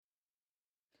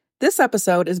This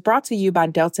episode is brought to you by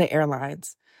Delta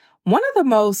Airlines. One of the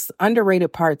most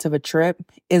underrated parts of a trip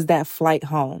is that flight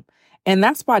home. And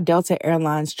that's why Delta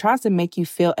Airlines tries to make you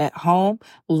feel at home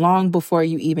long before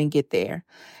you even get there.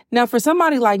 Now, for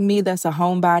somebody like me that's a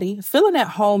homebody, feeling at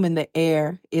home in the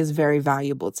air is very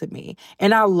valuable to me.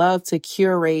 And I love to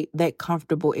curate that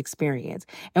comfortable experience.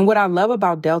 And what I love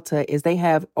about Delta is they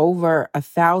have over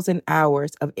 1,000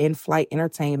 hours of in-flight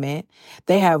entertainment.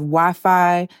 They have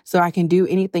Wi-Fi, so I can do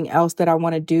anything else that I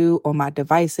want to do on my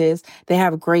devices. They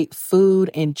have great food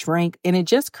and drink, and it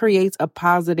just creates a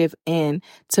positive end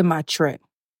to my trip.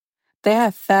 They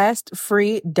have fast,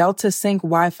 free Delta Sync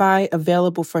Wi-Fi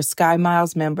available for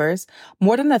SkyMiles members,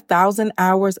 more than 1,000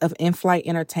 hours of in-flight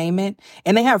entertainment,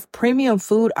 and they have premium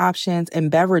food options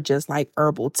and beverages like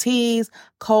herbal teas,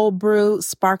 cold brew,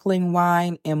 sparkling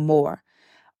wine, and more.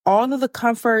 All of the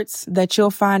comforts that you'll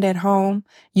find at home,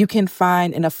 you can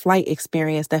find in a flight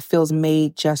experience that feels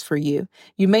made just for you.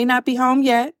 You may not be home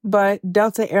yet, but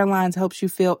Delta Airlines helps you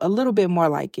feel a little bit more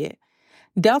like it.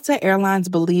 Delta Airlines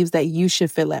believes that you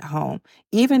should feel at home,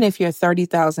 even if you're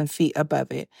 30,000 feet above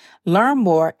it. Learn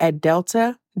more at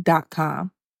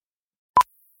delta.com.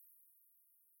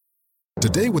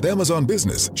 Today with Amazon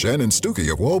Business, Shannon Stuckey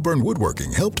of Walburn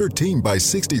Woodworking helped her team buy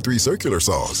 63 circular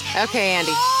saws. Okay,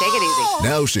 Andy, take it easy.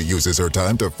 Now she uses her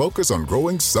time to focus on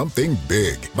growing something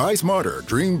big. Buy smarter,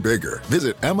 dream bigger.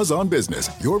 Visit Amazon Business,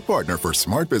 your partner for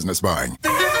smart business buying.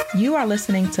 You are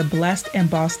listening to Blessed and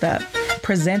Bossed Up,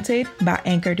 presented by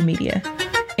Anchored Media,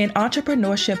 an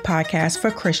entrepreneurship podcast for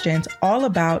Christians all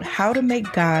about how to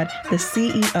make God the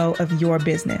CEO of your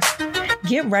business.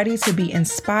 Get ready to be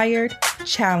inspired,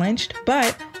 challenged,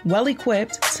 but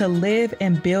well-equipped to live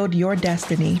and build your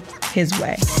destiny His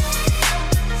way.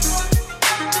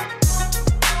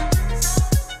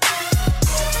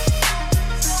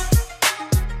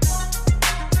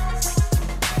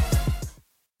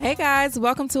 Hey guys,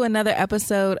 welcome to another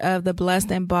episode of the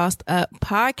Blessed and Bossed Up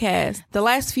podcast. The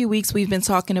last few weeks we've been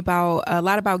talking about a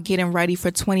lot about getting ready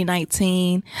for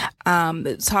 2019,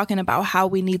 talking about how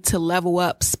we need to level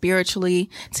up spiritually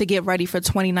to get ready for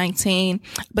 2019.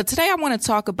 But today I want to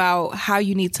talk about how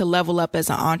you need to level up as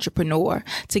an entrepreneur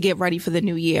to get ready for the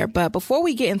new year. But before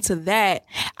we get into that,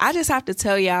 I just have to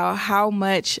tell y'all how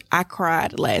much I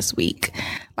cried last week.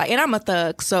 And I'm a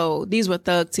thug, so these were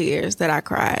thug tears that I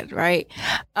cried, right?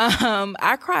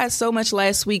 I cried so much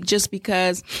last week just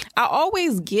because I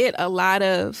always get a lot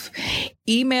of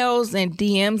emails and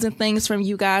DMs and things from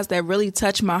you guys that really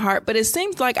touch my heart. But it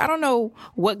seems like, I don't know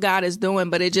what God is doing,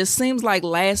 but it just seems like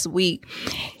last week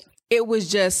it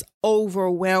was just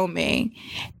overwhelming.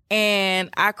 And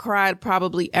I cried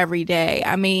probably every day.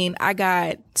 I mean, I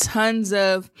got tons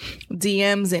of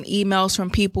DMs and emails from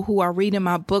people who are reading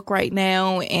my book right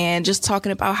now and just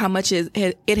talking about how much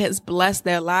it has blessed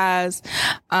their lives.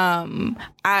 And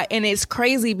it's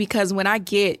crazy because when I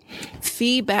get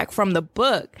feedback from the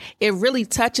book, it really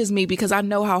touches me because I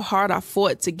know how hard I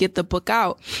fought to get the book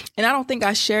out. And I don't think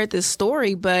I shared this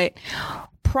story, but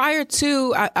prior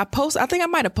to, I think I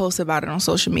might have posted about it on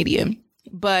social media.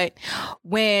 But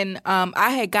when I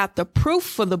had got the proof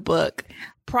for the book,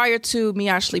 prior to me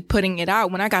actually putting it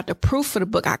out, when I got the proof for the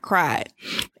book, I cried.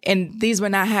 And these were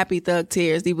not happy thug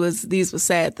tears. These were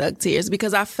sad thug tears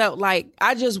because I felt like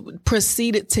I just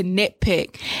proceeded to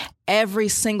nitpick every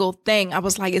single thing. I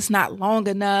was like, it's not long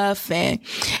enough. And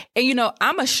you know,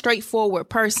 I'm a straightforward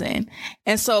person.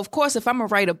 And so, of course, if I'm going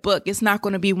to write a book, it's not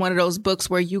going to be one of those books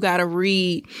where you got to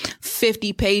read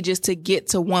 50 pages to get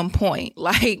to one point.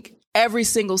 Like, every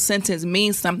single sentence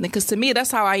means something, because to me,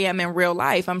 that's how I am in real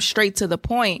life. I'm straight to the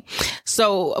point.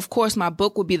 So, of course, my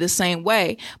book would be the same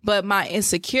way. But my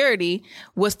insecurity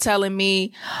was telling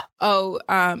me,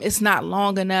 it's not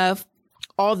long enough.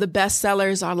 All the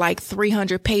bestsellers are like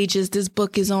 300 pages. This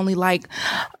book is only like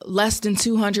less than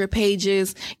 200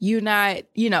 pages. I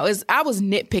was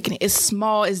nitpicking it. It's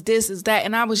small, it's this, it's that.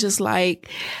 And I was just like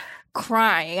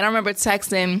crying. And I remember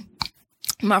texting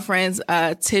my friends,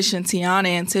 Tish and Tiana,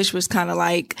 and Tish was kind of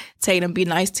like, Tatum, be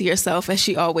nice to yourself, as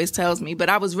she always tells me. But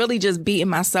I was really just beating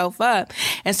myself up.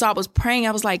 And so I was praying.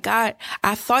 I was like, God,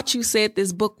 I thought you said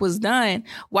this book was done.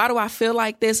 Why do I feel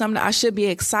like this? I should be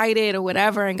excited or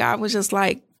whatever. And God was just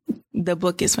like, the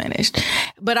book is finished.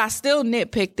 But I still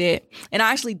nitpicked it. And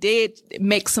I actually did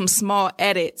make some small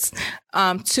edits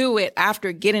to it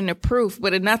after getting the proof,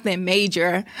 but nothing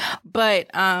major. But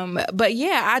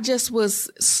yeah, I just was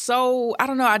so, I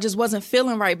don't know, I just wasn't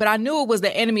feeling right. But I knew it was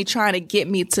the enemy trying to get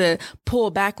me to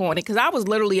pull back on it, because I was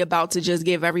literally about to just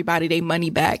give everybody their money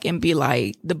back and be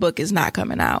like, the book is not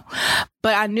coming out.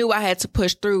 But I knew I had to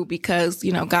push through because,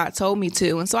 you know, God told me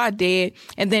to. And so I did.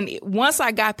 And then once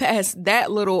I got past that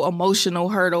little emotional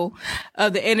hurdle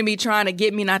of the enemy trying to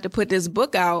get me not to put this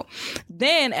book out,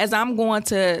 then as I'm going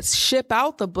to ship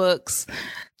out the books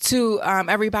to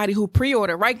everybody who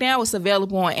pre-order. Right now it's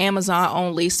available on Amazon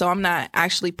only, so I'm not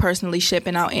actually personally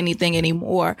shipping out anything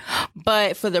anymore.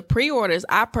 But for the pre-orders,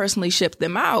 I personally ship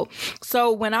them out.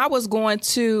 So when I was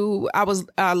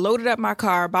loaded up my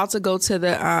car, about to go to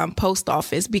the post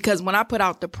office, because when I put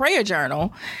out the prayer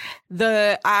journal,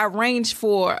 I arranged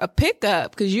for a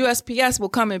pickup, because USPS will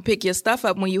come and pick your stuff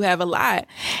up when you have a lot.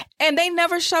 And they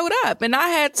never showed up. And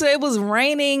it was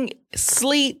raining,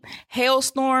 sleet,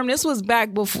 hailstorm. This was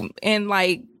back before in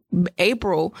like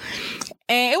April.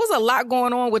 And it was a lot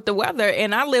going on with the weather.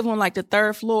 And I live on like the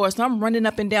 3rd floor. So I'm running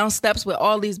up and down steps with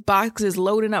all these boxes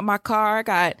loading up my car.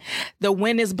 The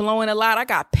wind is blowing a lot. I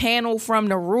got panel from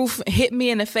the roof hit me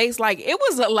in the face. Like, it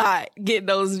was a lot getting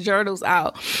those journals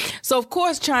out. So of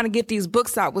course, trying to get these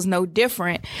books out was no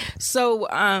different. So,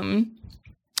 I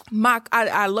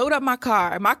load up my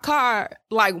car. My car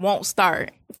like won't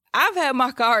start. I've had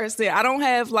my car sit. I don't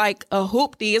have like a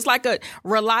hoopty. It's like a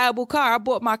reliable car. I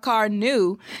bought my car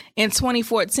new in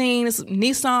 2014. It's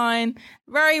Nissan,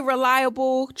 very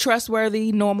reliable,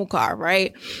 trustworthy, normal car,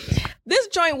 right? This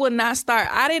joint would not start.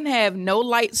 I didn't have no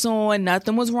lights on.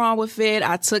 Nothing was wrong with it.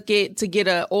 I took it to get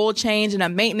an oil change and a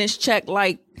maintenance check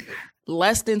like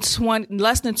less than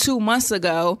 2 months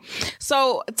ago.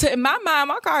 So in my mind,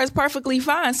 my car is perfectly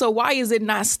fine. So why is it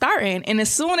not starting? And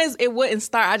as soon as it wouldn't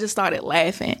start, I just started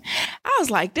laughing. I was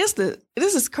like, this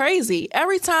is crazy.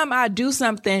 Every time I do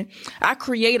something, I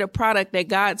create a product that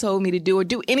God told me to do, or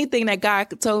do anything that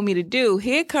God told me to do,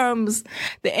 here comes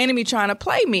the enemy trying to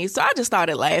play me. So I just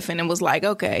started laughing and was like,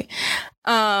 okay.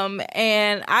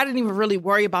 And I didn't even really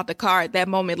worry about the car at that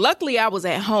moment. Luckily, I was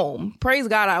at home. Praise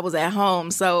God, I was at home.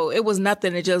 So it was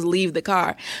nothing to just leave the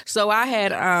car. So I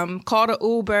had called an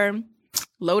Uber,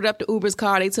 loaded up the Uber's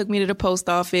car. They took me to the post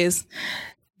office,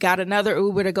 got another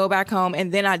Uber to go back home,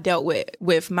 and then I dealt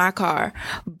with my car.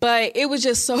 But it was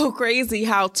just so crazy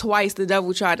how twice the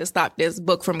devil tried to stop this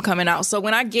book from coming out. So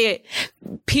when I get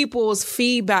people's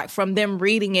feedback from them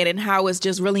reading it and how it's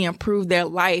just really improved their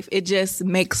life, it just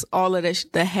makes all of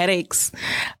the headaches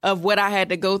of what I had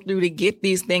to go through to get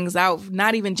these things out,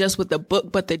 not even just with the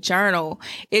book, but the journal.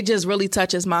 It just really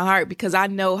touches my heart, because I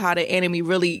know how the enemy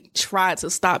really tried to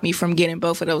stop me from getting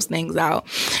both of those things out.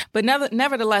 But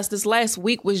nevertheless, this last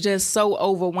week was just so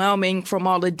overwhelming from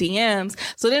all the DMs.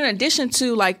 So then in addition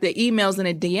to like the emails and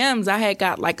the DMs, I had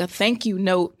got like a thank you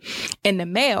note in the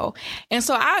mail. And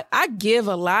so I give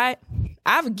a lot.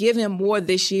 I've given more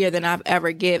this year than I've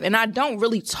ever given. And I don't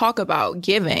really talk about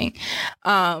giving.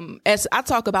 As I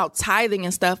talk about tithing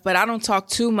and stuff, but I don't talk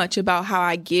too much about how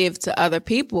I give to other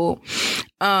people.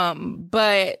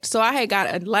 But so I had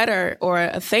got a letter or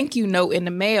a thank you note in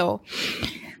the mail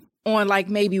on like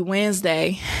maybe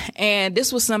Wednesday. And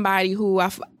this was somebody who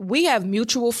we have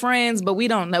mutual friends, but we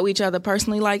don't know each other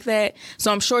personally like that.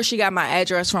 So I'm sure she got my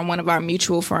address from one of our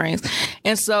mutual friends.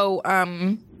 And so,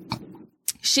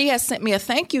 she has sent me a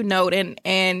thank you note,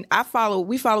 and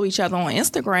we follow each other on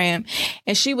Instagram,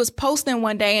 and she was posting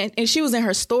one day and she was in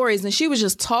her stories and she was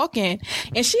just talking,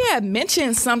 and she had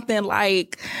mentioned something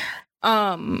like,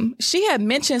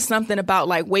 about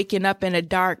like waking up in the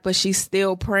dark, but she's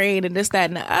still praying and this, that,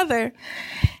 and the other.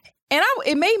 And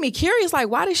it made me curious, like,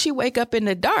 why did she wake up in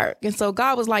the dark? And so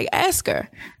God was like, ask her.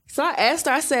 So I asked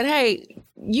her, I said, hey,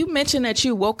 you mentioned that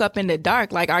you woke up in the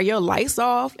dark. Like, are your lights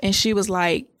off? And she was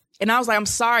like, and I was like, I'm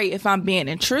sorry if I'm being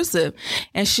intrusive.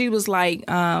 And she was like,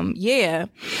 yeah.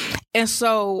 And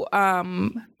so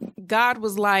God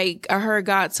was like, I heard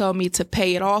God told me to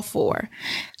pay it off for her.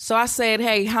 So I said,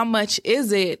 hey, how much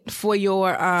is it for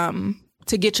your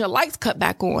to get your lights cut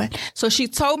back on? So she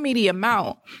told me the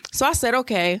amount. So I said,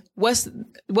 okay, what's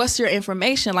your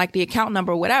information, like the account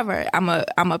number, whatever. I'm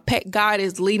a pay. God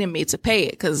is leading me to pay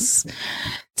it, because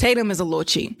Tatum is a little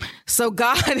cheap. So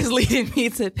God is leading me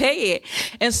to pay it.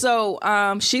 And so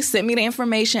she sent me the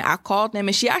information. I called them,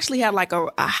 and she actually had like a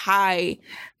high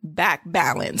back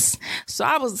balance. So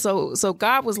I was so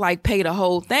God was like, pay the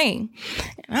whole thing.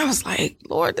 And I was like,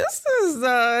 Lord, this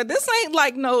ain't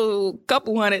like no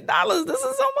couple $100. This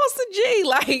is almost a G.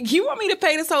 Like, you want me to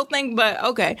pay this whole thing? But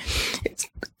okay,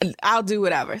 I'll do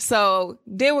whatever. So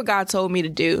did what God told me to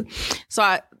do.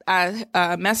 So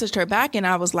messaged her back and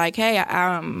I was like, hey,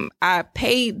 I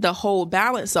paid the whole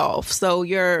balance off. So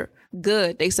you're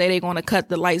good. They say they're going to cut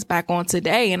the lights back on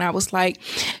today. And I was like,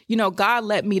 God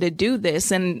led me to do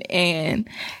this. And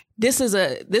this is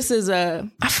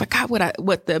a, I forgot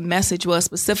what the message was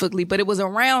specifically, but it was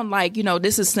around like,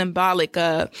 this is symbolic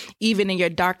of even in your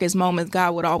darkest moments,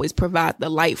 God would always provide the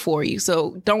light for you.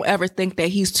 So don't ever think that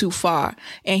he's too far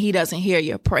and he doesn't hear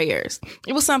your prayers.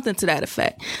 It was something to that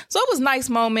effect. So it was a nice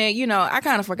moment. I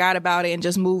kind of forgot about it and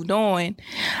just moved on.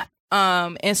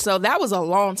 And so that was a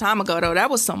long time ago, though. That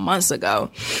was some months ago.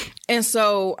 And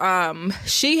so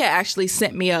she had actually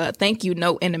sent me a thank you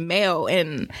note in the mail,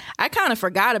 and I kind of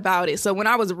forgot about it. So when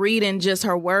I was reading just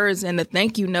her words in the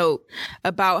thank you note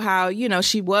about how,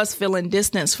 she was feeling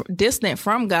distant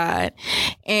from God,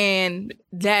 and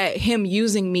that him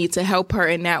using me to help her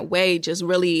in that way just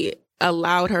really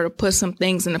allowed her to put some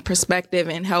things into perspective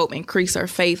and help increase her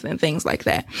faith and things like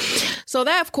that. So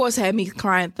that, of course, had me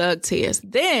crying thug tears.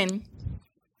 Then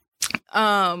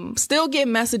still get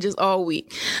messages all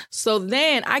week. So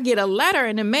then I get a letter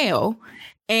in the mail,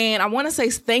 and I want to say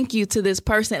thank you to this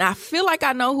person. I feel like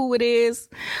I know who it is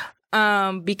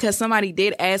because somebody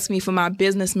did ask me for my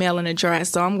business mailing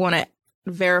address. So I'm going to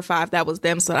verify if that was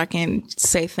them so that I can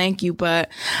say thank you.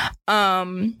 But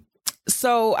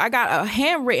so I got a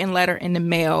handwritten letter in the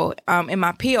mail in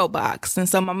my P.O. box. And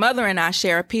so my mother and I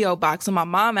share a P.O. box. So my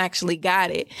mom actually got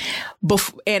it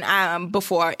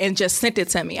before and just sent it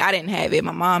to me. I didn't have it.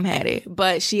 My mom had it.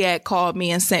 But she had called me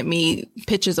and sent me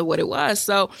pictures of what it was.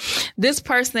 So this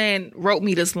person wrote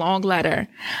me this long letter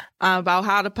about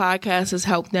how the podcast has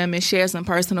helped them and share some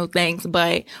personal things.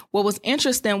 But what was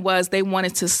interesting was they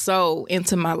wanted to sow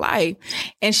into my life.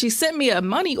 And she sent me a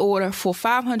money order for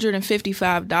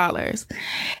 $555.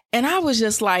 And I was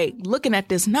just like looking at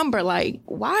this number like,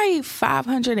 why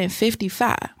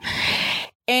 555?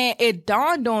 And it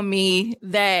dawned on me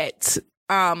that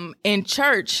in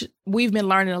church, we've been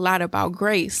learning a lot about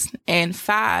grace, and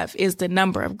 5 is the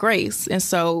number of grace. And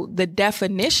so the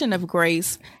definition of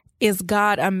grace is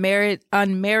God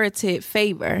unmerited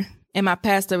favor. And my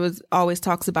pastor always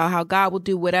talks about how God will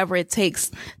do whatever it takes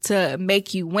to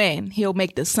make you win. He'll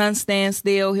make the sun stand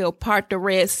still. He'll part the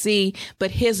Red Sea.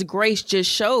 But his grace just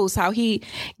shows how he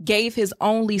gave his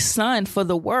only son for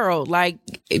the world. Like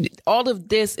all of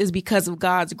this is because of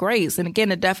God's grace. And again,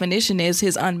 the definition is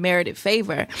his unmerited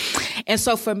favor. And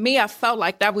so for me, I felt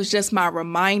like that was just my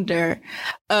reminder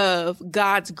of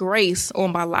God's grace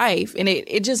on my life. And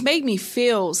it just made me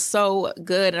feel so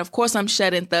good. And of course, I'm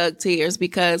shedding thug tears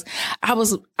because I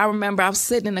remember I was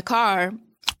sitting in the car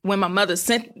when my mother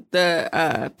sent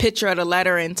the picture of the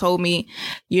letter and told me,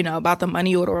 about the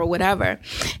money order or whatever.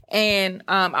 And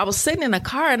I was sitting in the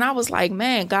car and I was like,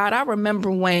 man, God, I remember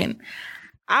when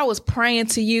I was praying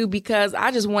to you because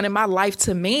I just wanted my life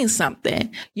to mean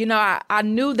something. I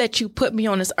knew that you put me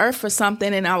on this earth for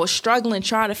something, and I was struggling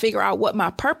trying to figure out what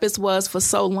my purpose was for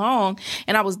so long.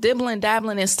 And I was dabbling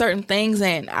in certain things,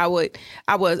 and I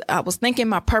was thinking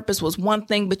my purpose was one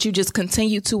thing, but you just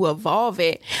continue to evolve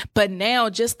it. But now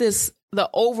just the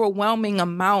overwhelming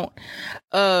amount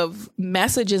of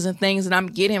messages and things that I'm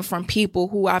getting from people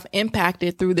who I've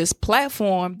impacted through this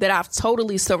platform that I've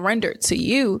totally surrendered to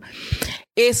you.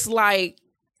 It's like,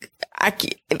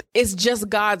 it's just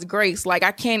God's grace. Like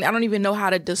I don't even know how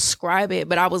to describe it,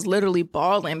 but I was literally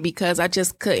bawling because I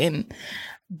just couldn't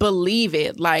believe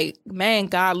it. Like, man,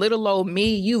 God, little old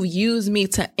me, you used me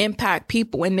to impact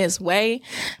people in this way.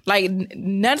 Like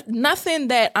nothing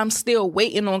that I'm still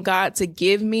waiting on God to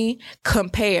give me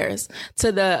compares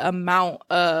to the amount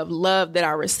of love that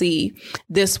I received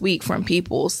this week from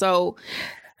people.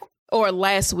 Or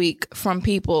last week from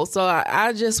people. So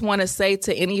I just want to say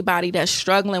to anybody that's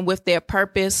struggling with their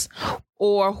purpose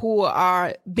or who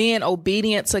are being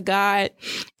obedient to God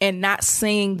and not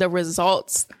seeing the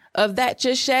results of that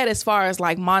just yet, as far as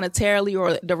like monetarily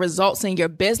or the results in your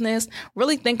business,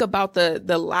 really think about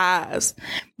the lives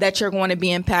that you're going to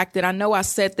be impacted. I know I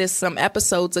said this some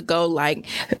episodes ago, like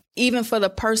even for the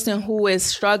person who is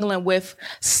struggling with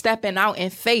stepping out in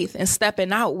faith and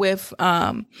stepping out with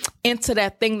into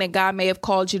that thing that God may have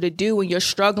called you to do, when you're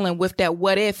struggling with that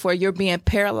what if, or you're being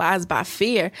paralyzed by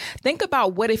fear, think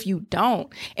about what if you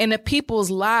don't, and the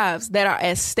people's lives that are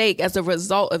at stake as a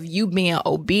result of you being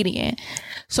obedient.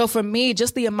 So for me,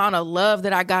 just the amount of love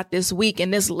that I got this week,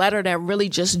 and this letter that really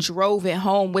just drove it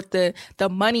home with the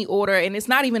money order. And it's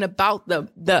not even about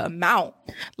the amount.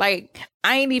 Like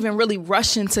I ain't even really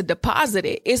rushing to deposit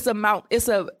it. It's about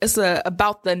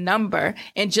the number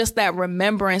and just that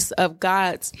remembrance of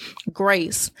God's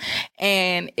grace.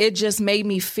 And it just made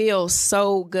me feel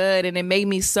so good. And it made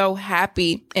me so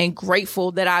happy and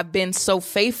grateful that I've been so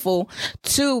faithful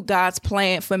to God's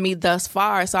plan for me thus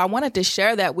far. So I wanted to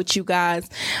share that with you guys,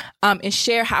 and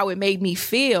share how it made me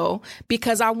feel,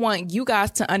 because I want you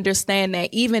guys to understand that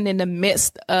even in the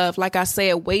midst of, like I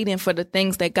said, waiting for the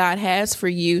things that God has for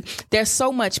you, there's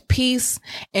so much peace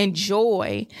and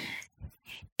joy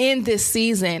in this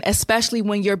season, especially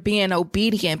when you're being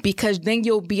obedient, because then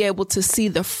you'll be able to see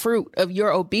the fruit of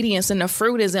your obedience. And the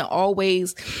fruit isn't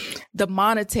always the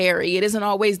monetary. It isn't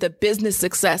always the business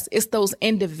success. It's those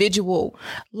individual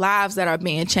lives that are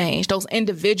being changed, those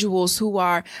individuals who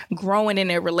are growing in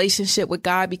their relationship with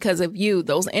God because of you,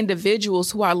 those individuals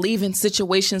who are leaving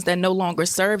situations that no longer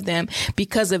serve them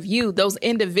because of you, those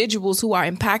individuals who are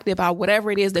impacted by whatever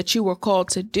it is that you were called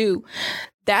to do.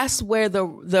 That's where the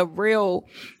real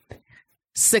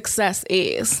success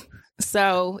is.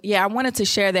 So, yeah, I wanted to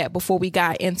share that before we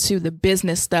got into the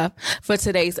business stuff for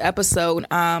today's episode.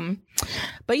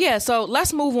 But yeah, so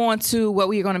let's move on to what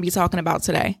we're going to be talking about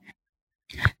today.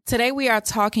 Today, we are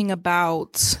talking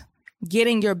about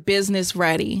getting your business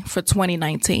ready for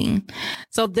 2019.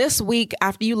 So this week,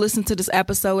 after you listen to this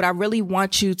episode, I really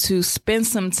want you to spend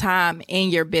some time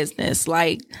in your business,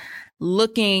 like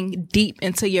looking deep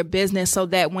into your business, so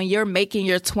that when you're making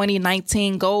your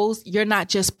 2019 goals, you're not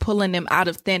just pulling them out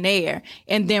of thin air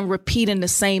and then repeating the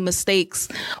same mistakes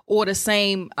or the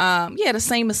same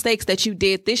mistakes that you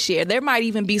did this year. There might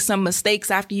even be some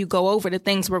mistakes after you go over the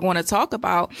things we're going to talk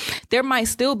about. There might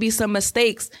still be some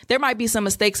mistakes. There might be some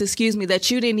mistakes,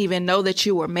 that you didn't even know that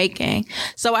you were making.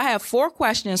 So I have 4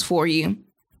 questions for you.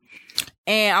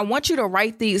 And I want you to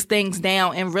write these things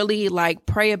down and really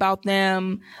pray about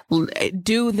them,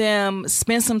 do them,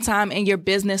 spend some time in your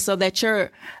business so that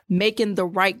you're making the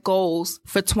right goals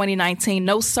for 2019.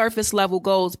 No surface level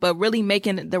goals, but really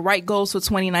making the right goals for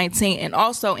 2019, and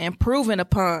also improving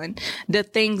upon the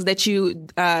things that you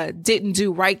didn't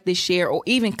do right this year, or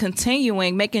even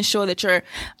making sure that you're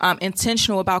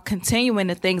intentional about continuing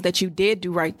the things that you did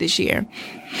do right this year.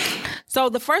 So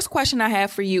the first question I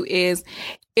have for you is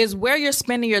where you're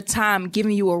spending your time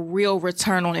giving you a real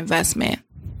return on investment?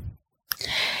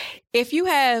 If you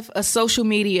have if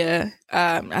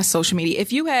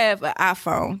you have an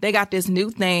iPhone, they got this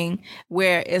new thing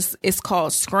where it's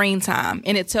called screen time,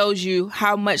 and it tells you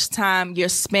how much time you're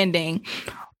spending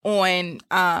on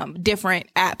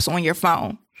different apps on your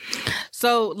phone.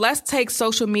 So let's take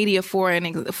social media for an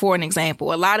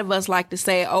example. A lot of us like to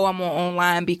say, oh, I'm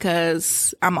online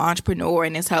because I'm an entrepreneur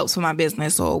and this helps with my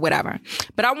business or whatever.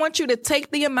 But I want you to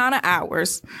take the amount of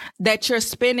hours that you're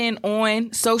spending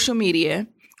on social media,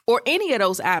 or any of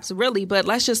those apps really, but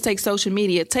let's just take social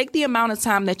media. Take the amount of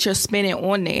time that you're spending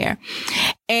on there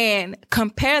and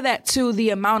compare that to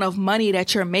the amount of money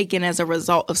that you're making as a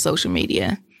result of social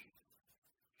media.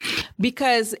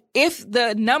 Because if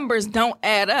the numbers don't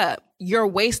add up, you're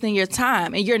wasting your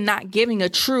time and you're not giving a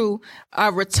true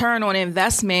return on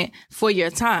investment for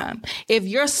your time. If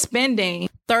you're spending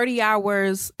 30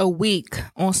 hours a week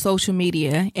on social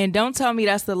media, and don't tell me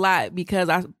that's a lot, because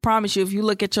I promise you, if you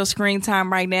look at your screen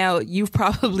time right now, you've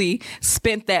probably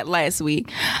spent that last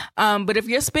week. But if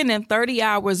you're spending 30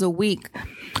 hours a week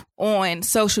on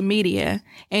social media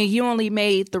and you only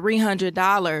made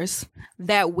 $300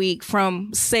 that week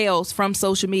from sales from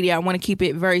social media, I want to keep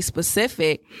it very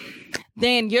specific,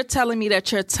 then you're telling me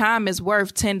that your time is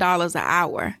worth $10 an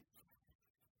hour.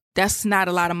 That's not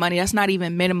a lot of money. That's not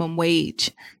even minimum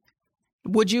wage.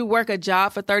 Would you work a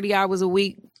job for 30 hours a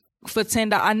week for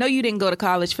 $10? I know you didn't go to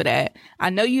college for that. I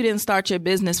know you didn't start your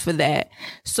business for that.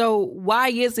 So why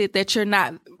is it that you're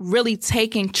not really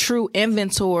taking true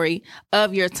inventory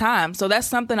of your time? So that's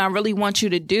something I really want you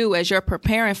to do as you're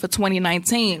preparing for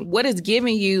 2019. What is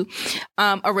giving you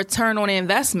a return on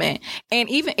investment? And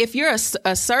even if you're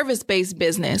a service-based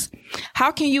business,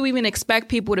 how can you even expect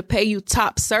people to pay you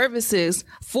top services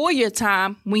for your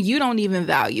time when you don't even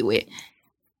value it?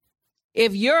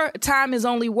 If your time is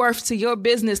only worth to your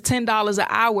business $10 an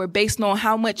hour based on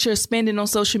how much you're spending on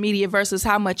social media versus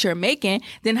how much you're making,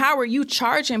 then how are you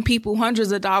charging people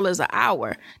hundreds of dollars an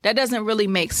hour? That doesn't really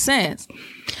make sense.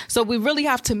 So we really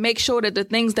have to make sure that the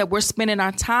things that we're spending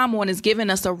our time on is giving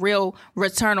us a real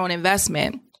return on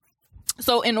investment.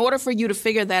 So in order for you to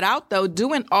figure that out, though,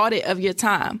 do an audit of your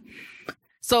time.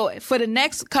 So for the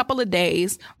next couple of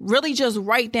days, really just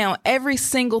write down every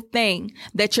single thing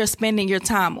that you're spending your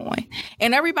time on.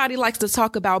 And everybody likes to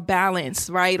talk about balance,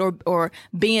 right? Or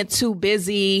being too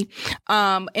busy,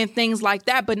 and things like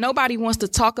that. But nobody wants to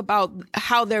talk about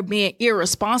how they're being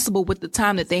irresponsible with the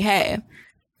time that they have.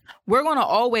 We're going to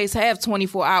always have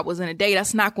 24 hours in a day.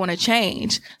 That's not going to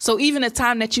change. So even the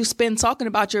time that you spend talking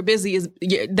about you're busy is,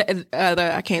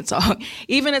 I can't talk.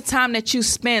 Even the time that you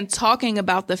spend talking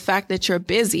about the fact that you're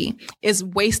busy is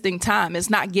wasting time.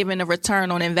 It's not giving a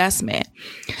return on investment.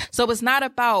 So it's not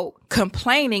about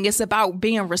complaining. It's about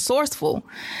being resourceful.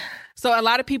 So a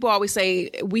lot of people always say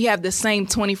we have the same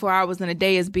 24 hours in a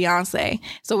day as Beyonce.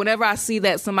 So whenever I see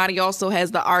that, somebody also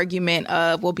has the argument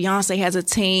of, well, Beyonce has a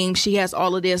team. She has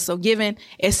all of this. So giving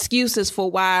excuses for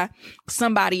why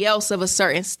somebody else of a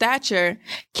certain stature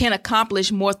can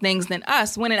accomplish more things than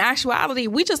us, when in actuality,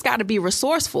 we just got to be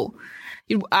resourceful.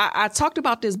 I talked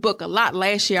about this book a lot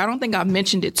last year. I don't think I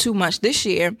mentioned it too much this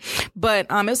year, but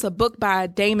it's a book by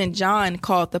Damon John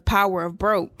called The Power of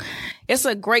Broke. It's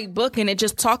a great book, and it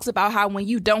just talks about how when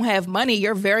you don't have money,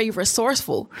 you're very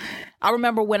resourceful. I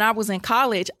remember when I was in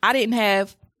college, I didn't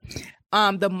have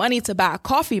the money to buy a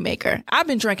coffee maker. I've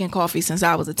been drinking coffee since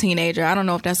I was a teenager. I don't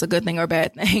know if that's a good thing or a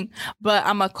bad thing, but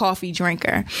I'm a coffee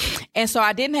drinker. And so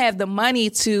I didn't have the money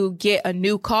to get a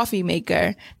new coffee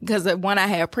maker because the one I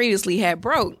had previously had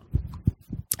broke.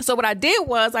 So what I did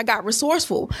was I got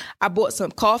resourceful. I bought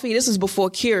some coffee. This was before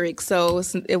Keurig, so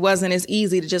it wasn't as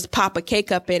easy to just pop a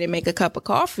cake up in and make a cup of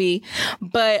coffee.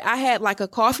 But I had like a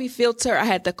coffee filter. I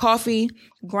had the coffee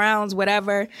grounds,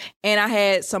 whatever, and I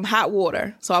had some hot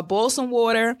water. So I boiled some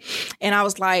water, and I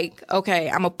was like,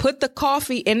 okay, I'm going to put the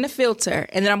coffee in the filter,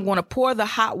 and then I'm going to pour the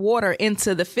hot water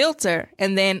into the filter,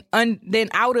 and then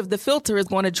out of the filter is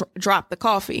going to drop the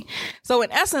coffee. So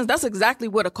in essence, that's exactly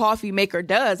what a coffee maker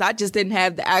does. I just didn't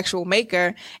have the actual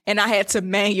maker, and I had to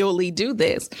manually do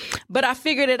this. But I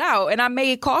figured it out, and I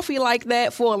made coffee like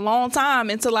that for a long time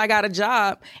until I got a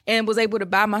job and was able to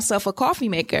buy myself a coffee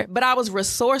maker. But I was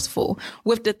resourceful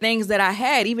with the things that I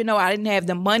had, even though I didn't have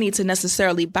the money to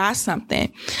necessarily buy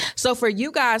something. So for you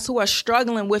guys who are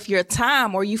struggling with your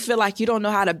time, or you feel like you don't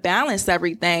know how to balance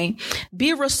everything,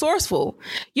 be resourceful.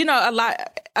 You know,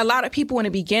 a lot of people in the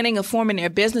beginning of forming their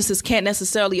businesses can't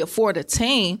necessarily afford a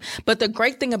team. But the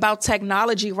great thing about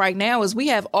technology right now is we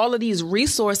have all of these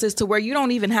resources to where you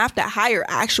don't even have to hire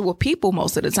actual people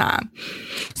most of the time.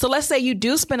 So let's say you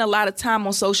do spend a lot of time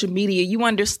on social media. You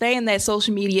understand that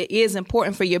social media is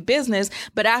important for your business.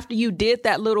 But after you did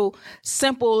that little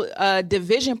simple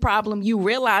division problem, you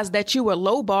realized that you were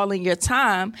lowballing your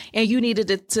time, and you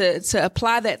needed to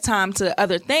apply that time to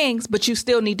other things, but you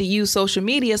still need to use social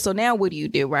media. So now what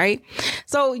do, right?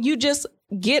 So you just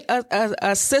get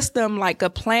a system like a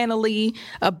Planoly,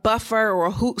 a Buffer, or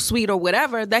a Hootsuite, or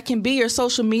whatever that can be your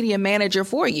social media manager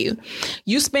for you.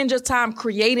 You spend your time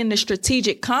creating the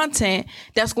strategic content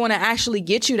that's going to actually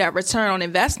get you that return on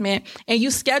investment, and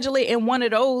you schedule it in one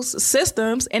of those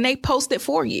systems, and they post it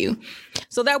for you.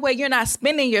 So that way you're not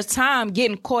spending your time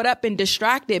getting caught up and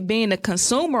distracted being a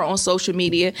consumer on social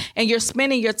media, and you're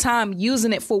spending your time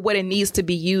using it for what it needs to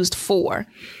be used for.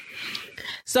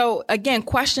 So again,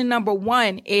 question number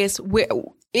one is where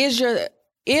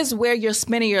you're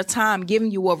spending your time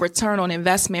giving you a return on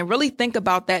investment? Really think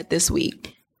about that this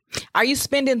week. Are you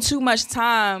spending too much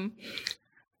time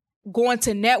going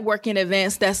to networking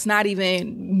events that's not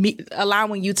even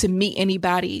allowing you to meet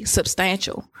anybody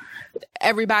substantial?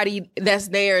 Everybody that's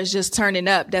there is just turning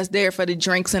up. That's there for the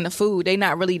drinks and the food. They're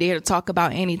not really there to talk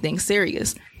about anything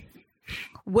serious.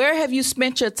 Where have you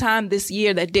spent your time this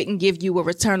year that didn't give you a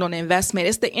return on investment?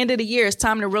 It's the end of the year. It's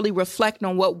time to really reflect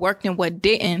on what worked and what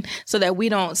didn't, so that we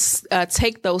don't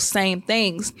take those same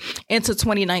things into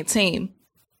 2019.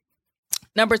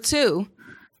 Number two,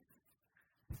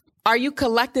 are you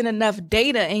collecting enough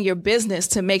data in your business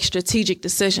to make strategic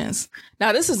decisions?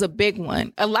 Now, this is a big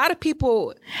one. A lot of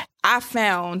people I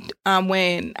found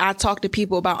when I talk to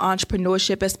people about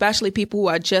entrepreneurship, especially people who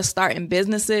are just starting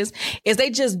businesses, is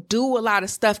they just do a lot of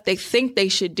stuff they think they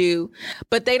should do,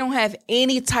 but they don't have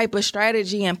any type of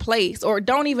strategy in place, or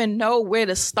don't even know where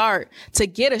to start to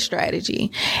get a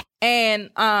strategy.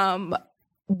 And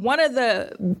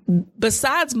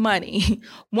besides money,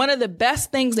 one of the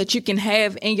best things that you can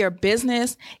have in your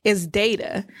business is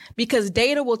data, because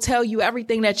data will tell you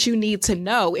everything that you need to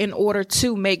know in order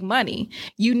to make money.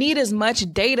 You need as much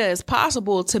data as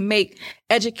possible to make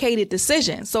educated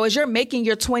decisions. So as you're making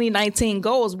your 2019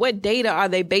 goals, what data are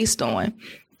they based on?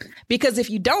 Because if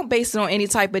you don't base it on any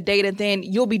type of data, then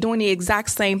you'll be doing the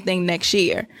exact same thing next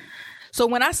year. So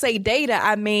when I say data,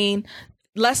 I mean,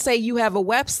 let's say you have a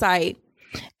website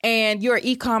and you're an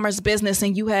e-commerce business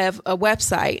and you have a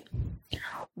website,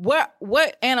 what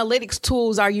analytics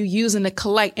tools are you using to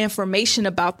collect information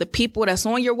about the people that's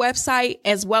on your website,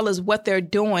 as well as what they're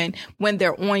doing when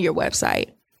they're on your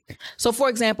website? So, for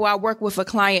example, I worked with a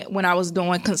client when I was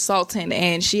doing consulting,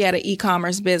 and she had an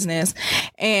e-commerce business,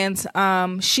 and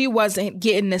she wasn't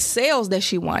getting the sales that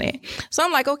she wanted. So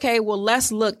I'm like, okay, well, let's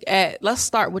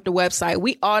start with the website.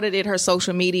 We audited her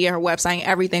social media, her website, and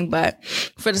everything. But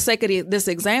for the sake of this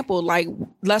example, like,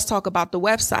 let's talk about the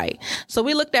website. So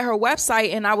we looked at her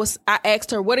website, and I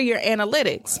asked her, what are your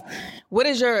analytics? What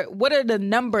are the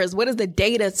numbers? What is the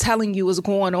data telling you is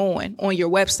going on your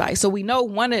website? So we know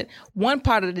one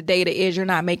part of the data is you're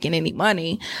not making any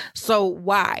money. So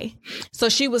why? So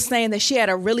she was saying that she had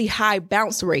a really high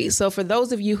bounce rate. So for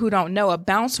those of you who don't know, a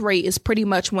bounce rate is pretty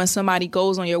much when somebody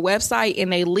goes on your website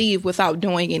and they leave without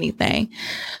doing anything.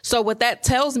 So what that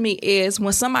tells me is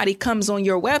when somebody comes on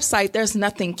your website, there's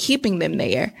nothing keeping them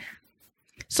there.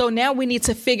 So now we need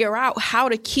to figure out how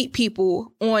to keep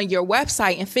people on your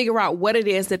website and figure out what it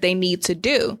is that they need to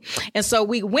do. And so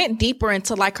we went deeper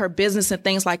into like her business and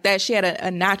things like that. She had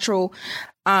a natural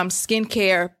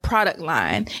skincare product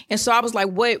line. And so I was like,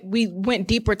 we went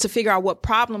deeper to figure out what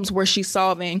problems was she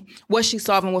solving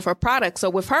with her products. So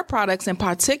with her products in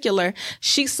particular,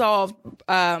 she solved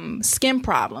skin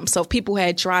problems. So if people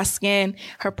had dry skin,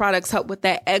 her products help with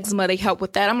that. Eczema, they help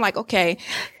with that. I'm like, okay,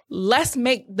 let's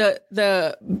make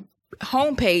the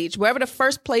homepage, wherever the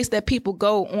first place that people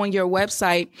go on your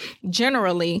website,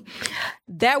 generally,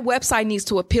 that website needs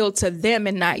to appeal to them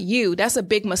and not you. That's a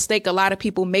big mistake a lot of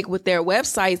people make with their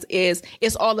websites is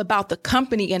it's all about the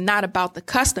company and not about the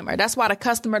customer. That's why the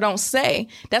customer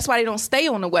that's why they don't stay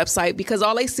on the website, because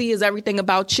all they see is everything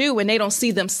about you and they don't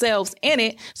see themselves in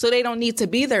it. So they don't need to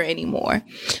be there anymore.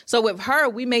 So with her,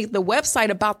 we made the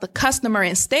website about the customer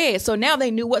instead. So now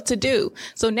they knew what to do.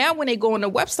 So now when they go on the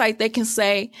website, they can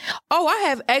say, oh, I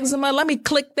have eczema. Let me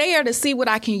click there to see what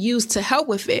I can use to help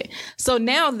with it. So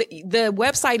now the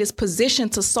website is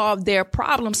positioned to solve their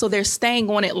problem, so they're staying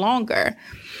on it longer.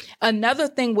 Another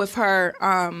thing with her,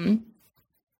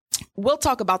 we'll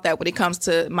talk about that when it comes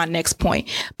to my next point.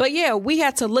 But yeah, we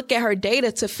had to look at her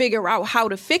data to figure out how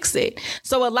to fix it.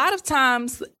 So a lot of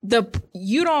times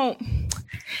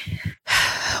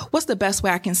what's the best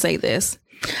way I can say this?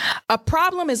 A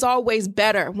problem is always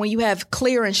better when you have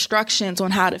clear instructions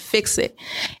on how to fix it.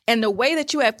 And the way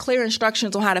that you have clear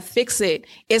instructions on how to fix it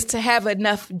is to have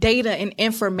enough data and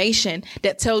information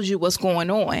that tells you what's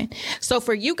going on. So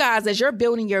for you guys, as you're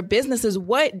building your businesses,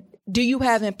 what do you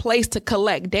have in place to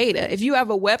collect data? If you have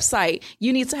a website,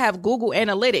 you need to have Google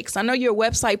Analytics. I know your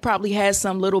website probably has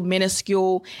some little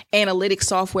minuscule analytics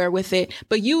software with it,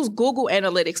 but use Google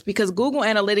Analytics because Google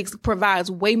Analytics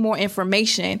provides way more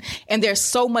information and there's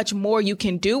so much more you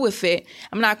can do with it.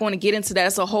 I'm not going to get into that.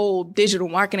 It's a whole digital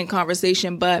marketing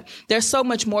conversation, but there's so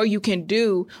much more you can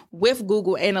do with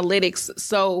Google Analytics.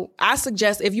 So I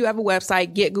suggest if you have a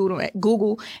website, get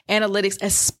Google Analytics,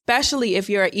 especially if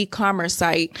you're an e-commerce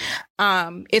site.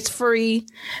 It's free.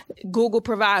 Google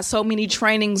provides so many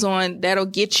trainings on that'll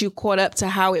get you caught up to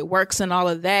how it works and all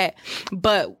of that.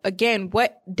 But again,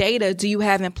 what data do you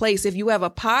have in place? If you have a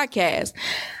podcast,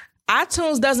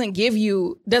 iTunes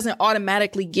doesn't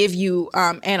automatically give you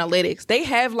analytics. They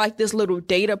have like this little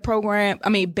beta program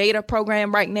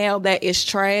right now that is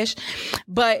trash,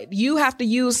 but you have to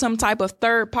use some type of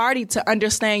third party to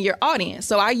understand your audience.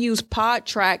 So I use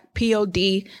PodTrack,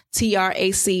 PodTrack.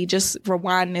 Just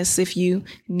rewind this if you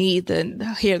need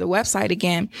to hear the website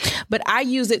again. But I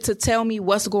use it to tell me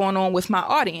what's going on with my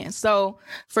audience. So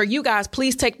for you guys,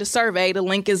 please take the survey. The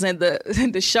link is in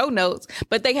the show notes,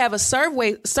 but they have a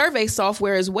survey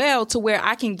software as well to where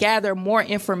I can gather more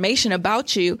information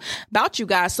about you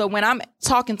guys. So when I'm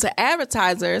talking to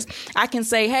advertisers, I can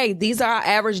say, hey, these are our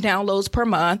average downloads per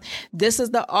month. This is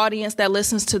the audience that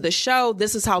listens to the show.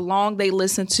 This is how long they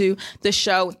listen to the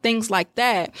show, things like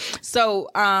that. So,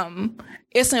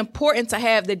 it's important to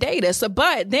have the data. So,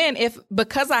 but then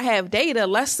because I have data,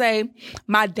 let's say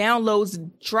my downloads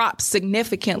drop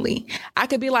significantly, I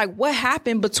could be like, what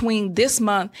happened between this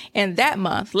month and that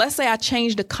month? Let's say I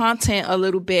changed the content a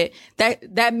little bit.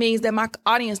 That means that my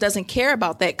audience doesn't care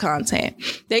about that content.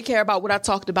 They care about what I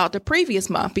talked about the previous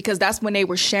month because that's when they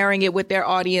were sharing it with their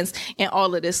audience and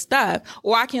all of this stuff.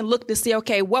 Or I can look to see,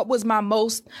 okay, what was my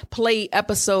most played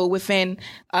episode within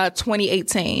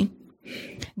 2018?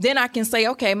 Then I can say,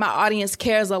 okay, my audience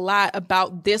cares a lot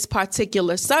about this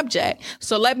particular subject.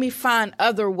 So let me find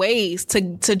other ways to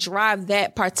drive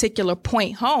that particular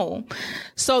point home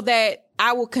so that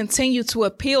I will continue to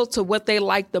appeal to what they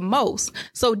like the most.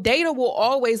 So data will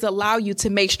always allow you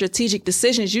to make strategic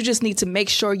decisions. You just need to make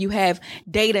sure you have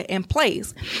data in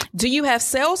place. Do you have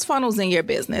sales funnels in your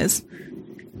business?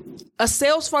 A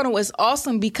sales funnel is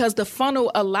awesome because the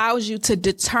funnel allows you to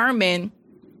determine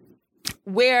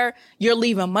where you're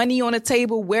leaving money on the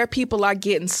table, where people are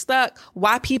getting stuck,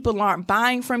 why people aren't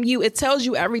buying from you. It tells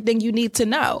you everything you need to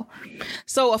know.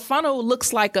 So a funnel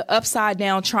looks like an upside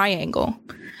down triangle.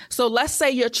 So let's say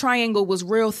your triangle was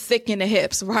real thick in the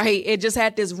hips, right? It just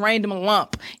had this random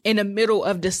lump in the middle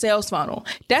of the sales funnel.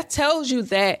 That tells you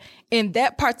that in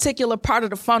that particular part of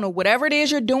the funnel, whatever it is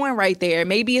you're doing right there,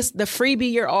 maybe it's the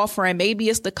freebie you're offering, maybe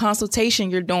it's the consultation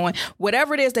you're doing,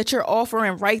 whatever it is that you're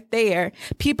offering right there,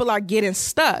 people are getting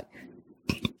stuck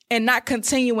and not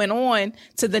continuing on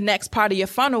to the next part of your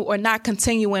funnel or not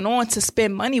continuing on to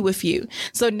spend money with you.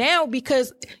 So now,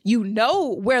 because you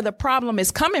know where the problem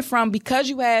is coming from, because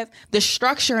you have the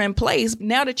structure in place,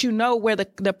 now that you know where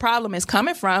the problem is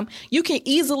coming from, you can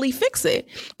easily fix it.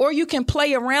 Or you can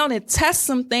play around and test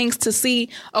some things to see,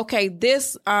 okay,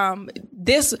 this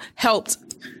helped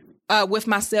with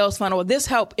my sales funnel. This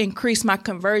helped increase my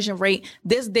conversion rate.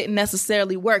 This didn't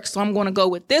necessarily work. So I'm going to go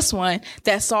with this one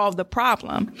that solved the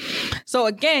problem. So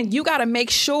again, you got to make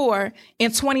sure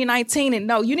in 2019, and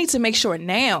no, you need to make sure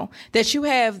now that you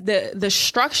have the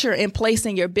structure in place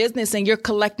in your business and you're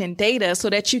collecting data so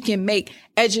that you can make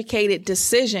educated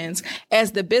decisions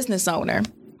as the business owner.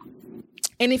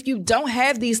 And if you don't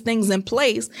have these things in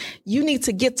place, you need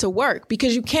to get to work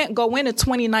because you can't go into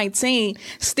 2019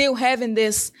 still having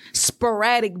this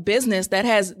sporadic business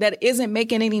that isn't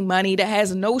making any money, that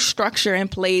has no structure in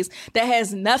place, that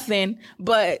has nothing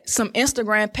but some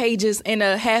Instagram pages and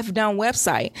a half-done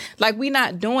website. Like, we're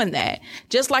not doing that.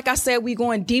 Just like I said, we're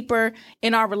going deeper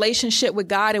in our relationship with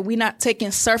God, and we're not taking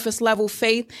surface level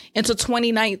faith into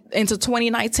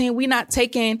 2019. We're not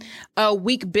taking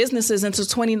weak businesses into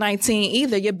 2019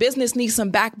 either. Your business needs some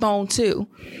backbone too.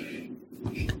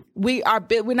 We're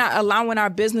not allowing our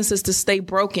businesses to stay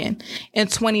broken in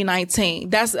 2019.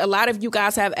 That's a lot of you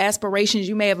guys have aspirations.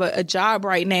 You may have a job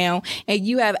right now and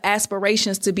you have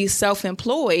aspirations to be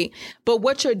self-employed, but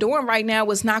what you're doing right now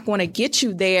is not going to get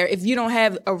you there if you don't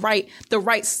have the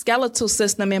right skeletal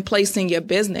system in place in your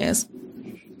business.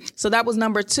 So that was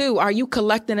number 2. Are you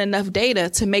collecting enough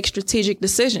data to make strategic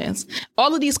decisions?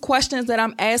 All of these questions that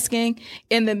I'm asking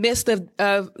in the midst of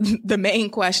the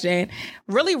main question,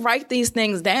 really write these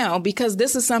things down because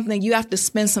this is something you have to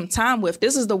spend some time with.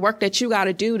 This is the work that you got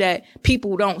to do that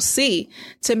people don't see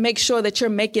to make sure that you're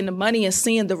making the money and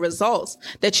seeing the results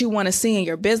that you want to see in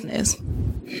your business.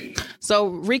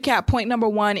 So recap, point number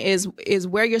 1 is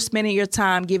where you're spending your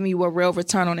time giving you a real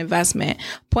return on investment.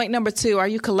 Point number 2, are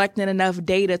you collecting enough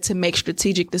data to make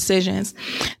strategic decisions?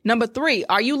 Number 3,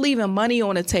 are you leaving money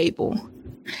on the table?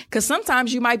 Because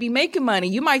sometimes you might be making money.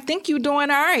 You might think you're doing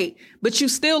all right, but you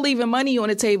still leaving money on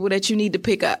the table that you need to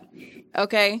pick up.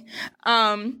 Okay.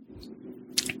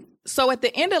 So at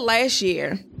the end of last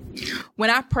year, when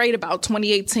I prayed about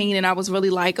 2018 and I was really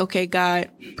like, okay, God,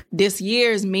 this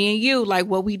year is me and you, like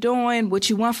what we doing, what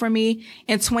you want from me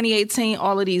in 2018,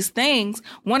 all of these things.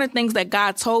 One of the things that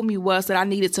God told me was that I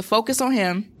needed to focus on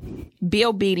him, be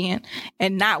obedient,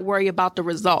 and not worry about the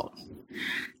result.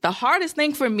 The hardest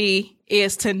thing for me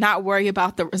is to not worry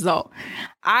about the result.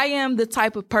 I am the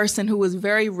type of person who is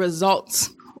very results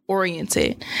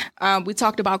oriented. We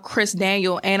talked about Chris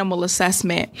Daniel animal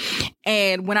assessment.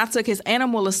 And when I took his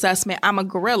animal assessment, I'm a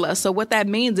gorilla. So what that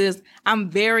means is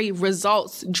I'm very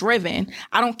results driven.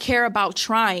 I don't care about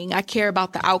trying. I care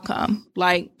about the outcome.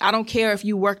 Like, I don't care if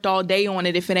you worked all day on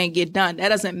it if it ain't get done. That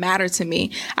doesn't matter to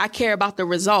me. I care about the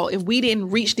result. If we didn't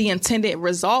reach the intended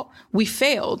result, we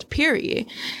failed, period.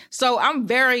 So I'm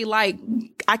very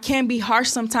I can be harsh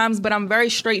sometimes, but I'm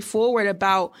very straightforward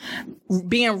about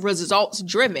being results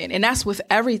driven. And that's with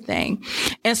everything.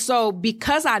 And so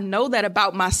because I know that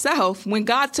about myself, when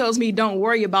God tells me don't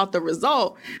worry about the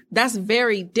result, that's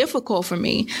very difficult for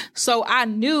me. So I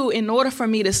knew in order for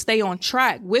me to stay on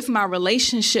track with my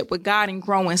relationship with God and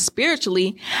growing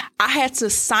spiritually, I had to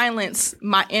silence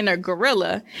my inner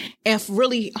gorilla and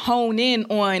really hone in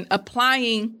on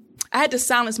I had to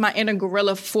silence my inner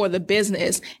gorilla for the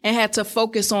business and had to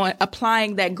focus on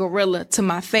applying that gorilla to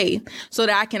my faith so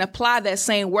that I can apply that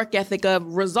same work ethic of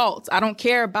results. I don't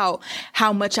care about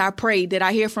how much I prayed. Did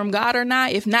I hear from God or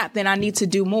not? If not, then I need to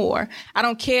do more. I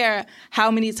don't care how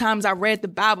many times I read the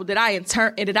Bible. Did I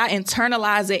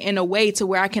internalize it in a way to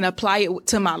where I can apply it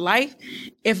to my life?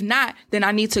 If not, then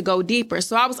I need to go deeper.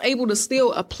 So I was able to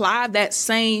still apply that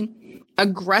same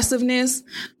aggressiveness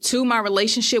to my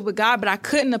relationship with God, but I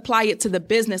couldn't apply it to the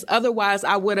business. Otherwise,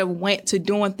 I would have went to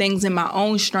doing things in my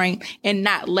own strength and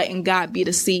not letting God be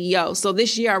the CEO. So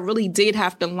this year, I really did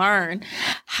have to learn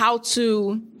how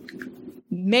to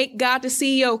make God the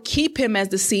CEO, keep him as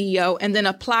the CEO, and then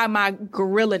apply my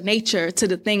gorilla nature to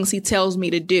the things he tells me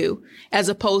to do, as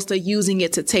opposed to using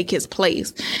it to take his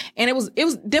place. And it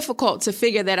was difficult to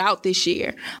figure that out this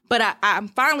year, but I'm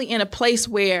finally in a place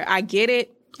where I get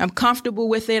it. I'm comfortable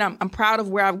with it. I'm proud of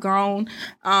where I've grown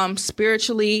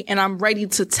spiritually, and I'm ready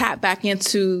to tap back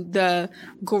into the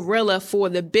gorilla for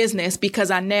the business,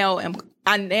 because I now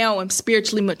am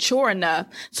spiritually mature enough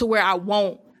to where I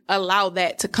won't allow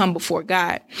that to come before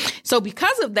God. So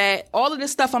because of that, all of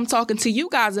this stuff I'm talking to you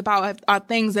guys about are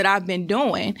things that I've been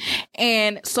doing.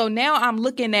 And so now I'm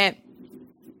looking at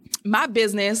my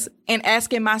business and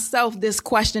asking myself this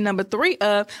question number 3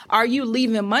 of, are you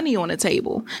leaving money on the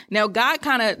table? Now, God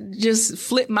kind of just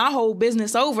flipped my whole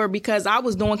business over, because I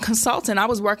was doing consulting. I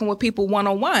was working with people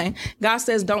one-on-one. God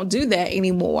says, don't do that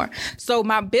anymore. So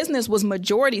my business was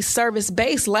majority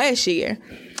service-based last year.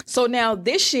 So now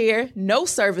this year, no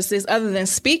services other than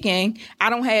speaking. I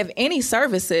don't have any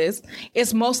services.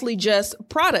 It's mostly just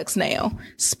products now.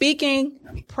 Speaking,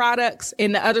 products,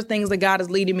 and the other things that God is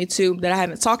leading me to that I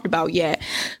haven't talked about yet.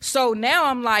 So now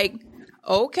I'm like,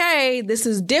 okay, this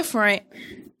is different.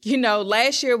 You know,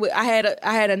 last year I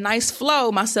had a nice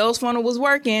flow. My sales funnel was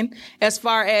working. As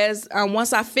far as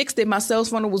once I fixed it, my sales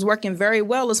funnel was working very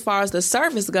well as far as the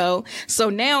service go. So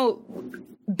now,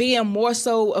 being more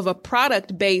so of a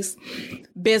product-based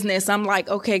business, I'm like,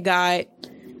 okay, God,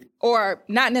 or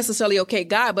not necessarily okay,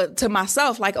 God, but to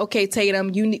myself, like, okay,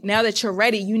 Tatum, now that you're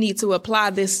ready, you need to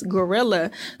apply this gorilla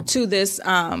to this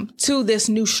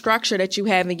new structure that you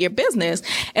have in your business.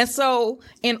 And so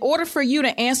in order for you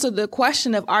to answer the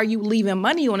question of, are you leaving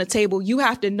money on the table, you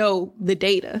have to know the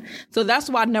data. So that's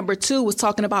why number 2 was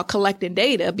talking about collecting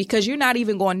data, because you're not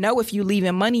even going to know if you're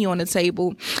leaving money on the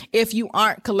table if you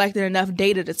aren't collecting enough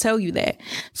data to tell you that.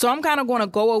 So I'm kind of going to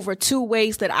go over 2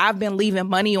 ways that I've been leaving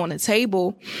money on the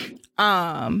table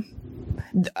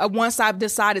once I've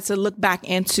decided to look back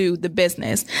into the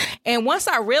business. And once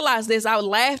I realized this, I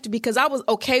laughed, because I was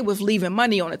okay with leaving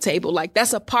money on the table. Like,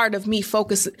 that's a part of me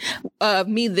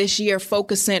this year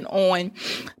focusing on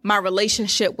my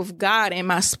relationship with God and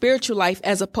my spiritual life,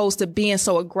 as opposed to being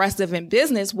so aggressive in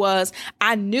business. Was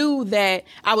I knew that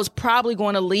I was probably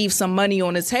going to leave some money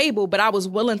on the table, but I was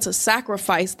willing to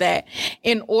sacrifice that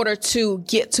in order to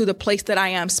get to the place that I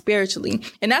am spiritually.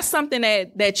 And that's something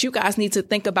that you guys need to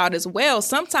think about as well.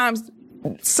 Sometimes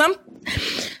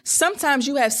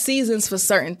you have seasons for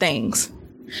certain things.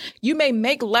 You may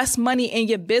make less money in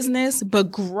your business,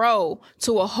 but grow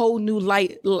to a whole new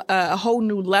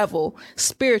level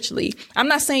spiritually. I'm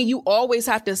not saying you always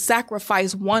have to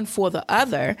sacrifice one for the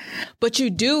other, but you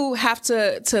do have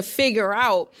to figure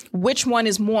out which one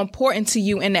is more important to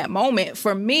you in that moment.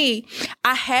 For me,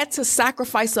 I had to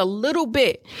sacrifice a little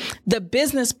bit the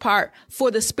business part for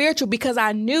the spiritual, because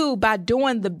I knew by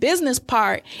doing the business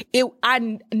part,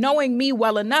 knowing me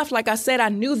well enough, like I said, I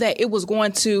knew that it was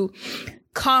going to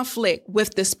conflict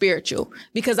with the spiritual,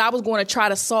 because I was going to try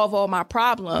to solve all my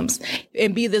problems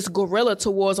and be this gorilla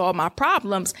towards all my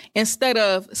problems instead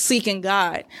of seeking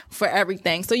God for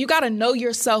everything. So you got to know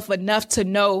yourself enough to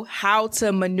know how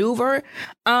to maneuver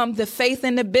the faith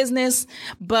in the business.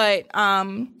 But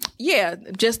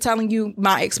just telling you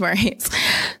my experience.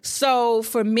 So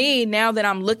for me, now that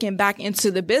I'm looking back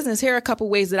into the business, here are a couple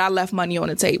ways that I left money on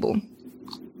the table.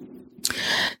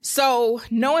 So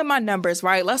knowing my numbers,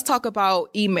 right? Let's talk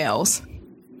about emails.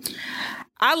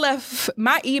 I left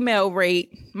my email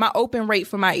rate, my open rate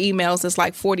for my emails is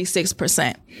like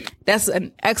 46%. That's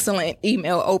an excellent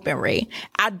email open rate.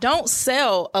 I don't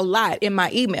sell a lot in my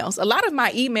emails. A lot of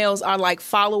my emails are like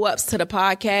follow-ups to the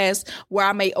podcast where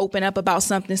I may open up about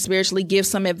something spiritually, give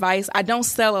some advice. I don't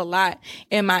sell a lot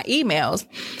in my emails.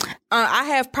 I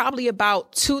have probably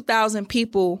about 2,000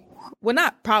 people. Well,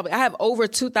 not probably. I have over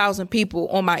 2,000 people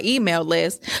on my email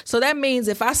list. So that means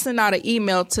if I send out an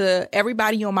email to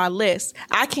everybody on my list,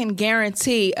 I can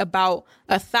guarantee about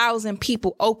 1,000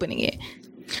 people opening it.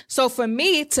 So for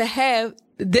me to have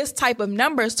this type of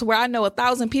numbers to where I know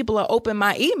 1,000 people are open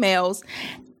my emails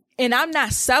and I'm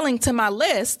not selling to my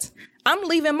list, I'm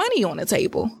leaving money on the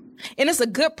table. And it's a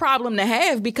good problem to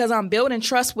have because I'm building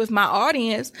trust with my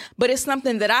audience, but it's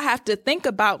something that I have to think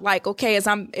about, like, okay, as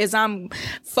I'm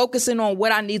focusing on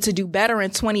what I need to do better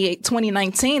in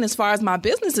 2019, as far as my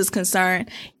business is concerned,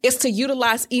 is to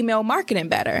utilize email marketing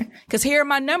better. Because here are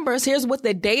my numbers. Here's what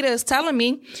the data is telling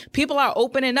me. People are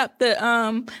opening up the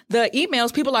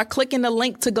emails. People are clicking the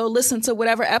link to go listen to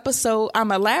whatever episode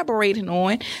I'm elaborating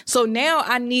on. So now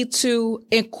I need to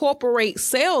incorporate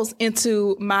sales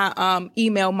into my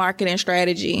email marketing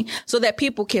strategy so that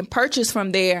people can purchase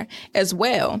from there as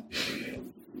well.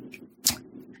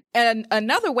 And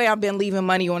another way I've been leaving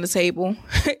money on the table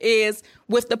is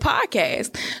with the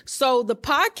podcast. So the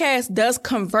podcast does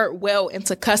convert well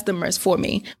into customers for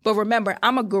me. But remember,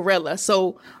 I'm a gorilla,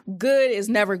 so good is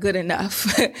never good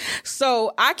enough.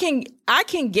 So I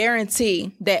can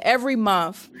guarantee that every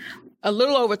month, a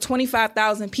little over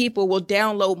 25,000 people will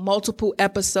download multiple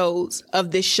episodes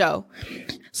of this show.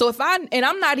 So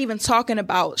I'm not even talking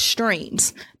about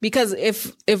streams, because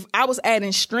if I was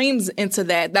adding streams into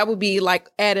that would be like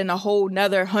adding a whole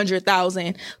nother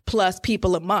 100,000 plus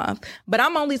people a month. But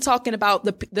I'm only talking about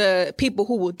the people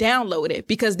who will download it,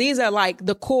 because these are like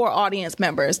the core audience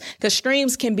members, because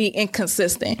streams can be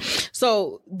inconsistent.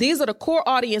 So these are the core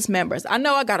audience members. I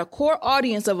know I got a core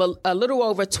audience of a little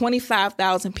over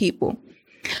 25,000 people.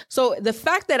 So the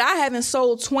fact that I haven't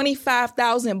sold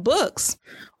 25,000 books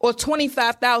or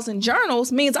 25,000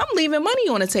 journals means I'm leaving money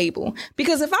on the table.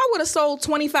 Because if I would have sold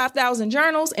 25,000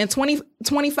 journals and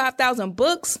 25,000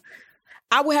 books,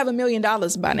 I would have $1 million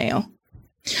by now.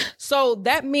 So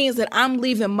that means that I'm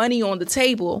leaving money on the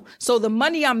table. So the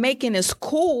money I'm making is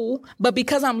cool, but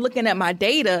because I'm looking at my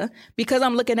data, because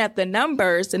I'm looking at the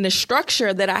numbers and the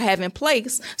structure that I have in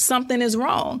place, something is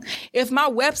wrong. If my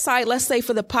website, let's say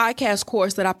for the podcast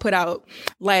course that I put out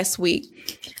last week,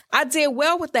 I did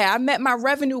well with that. I met my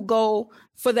revenue goal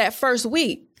for that first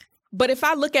week. But if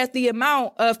I look at the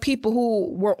amount of people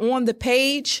who were on the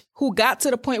page, who got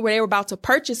to the point where they were about to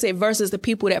purchase it versus the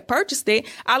people that purchased it,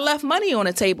 I left money on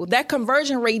the table. That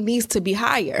conversion rate needs to be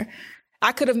higher.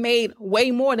 I could have made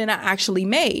way more than I actually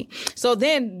made. So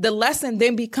then the lesson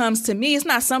then becomes, to me, it's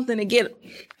not something to get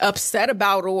upset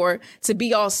about or to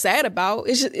be all sad about.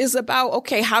 It's about,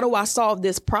 okay, how do I solve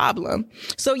this problem?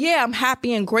 So yeah, I'm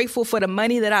happy and grateful for the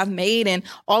money that I've made and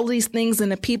all these things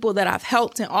and the people that I've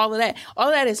helped and all of that. All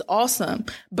of that is awesome.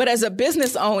 But as a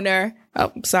business owner,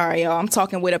 oh, sorry, y'all, I'm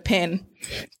talking with a pen,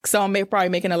 so I'm probably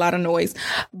making a lot of noise.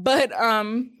 But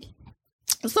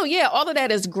so yeah, all of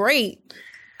that is great.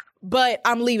 But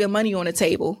I'm leaving money on the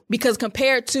table, because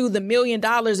compared to the $1 million,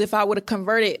 if I would have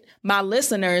converted my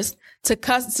listeners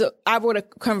I would have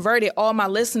converted all my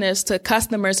listeners to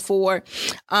customers for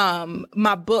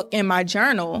my book and my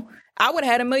journal, I would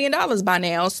have had $1 million by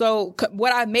now. So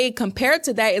what I made compared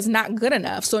to that is not good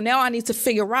enough. So now I need to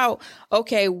figure out,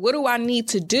 okay, what do I need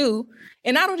to do?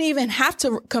 And I don't even have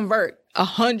to convert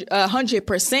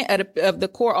 100% of the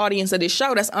core audience of this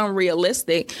show. That's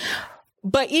unrealistic.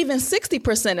 But even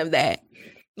 60% of that,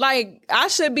 like, I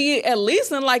should be at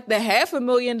least in like the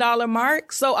 $500,000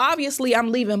 mark. So obviously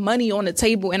I'm leaving money on the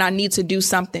table and I need to do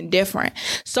something different.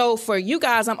 So for you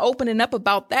guys, I'm opening up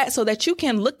about that so that you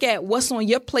can look at what's on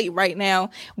your plate right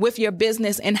now with your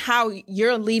business and how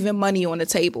you're leaving money on the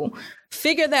table.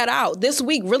 Figure that out. This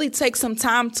week, really take some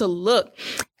time to look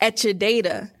at your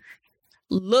data.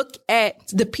 Look at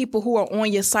the people who are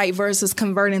on your site versus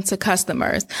converting to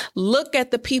customers. Look at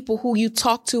the people who you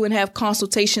talk to and have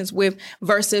consultations with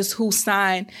versus who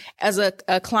sign as a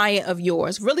client of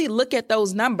yours. Really look at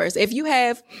those numbers. If you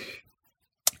have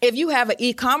an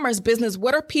e-commerce business,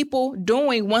 what are people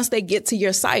doing once they get to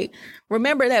your site?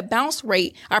 Remember that bounce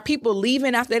rate. Are people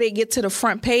leaving after they get to the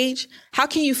front page? How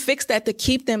can you fix that to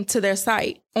keep them to their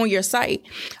site, on your site?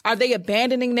 Are they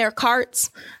abandoning their carts?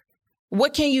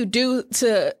 What can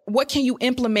you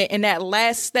implement in that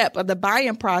last step of the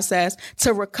buying process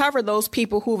to recover those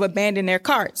people who've abandoned their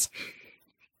carts?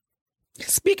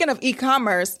 Speaking of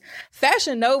e-commerce,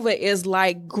 Fashion Nova is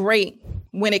like great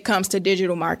when it comes to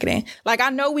digital marketing. Like, I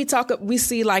know we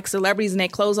see like celebrities and their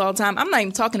clothes all the time. I'm not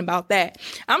even talking about that.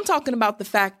 I'm talking about the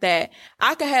fact that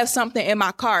I could have something in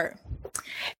my cart,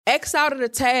 X out of the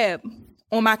tab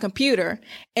on my computer,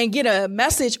 and get a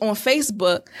message on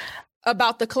Facebook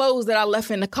about the clothes that I left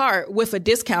in the cart with a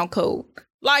discount code.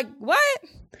 Like, what?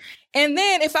 And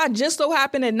then if I just so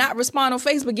happen to not respond on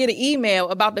Facebook, get an email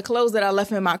about the clothes that I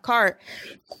left in my cart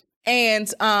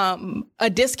and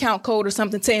a discount code or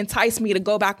something to entice me to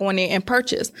go back on there and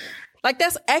purchase. Like,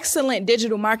 that's excellent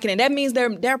digital marketing. That means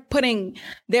they're putting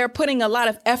a lot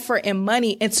of effort and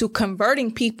money into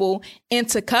converting people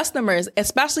into customers,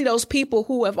 especially those people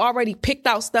who have already picked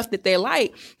out stuff that they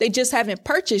like. They just haven't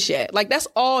purchased yet. Like, that's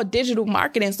all digital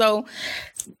marketing. So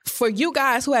for you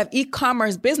guys who have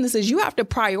e-commerce businesses, you have to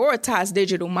prioritize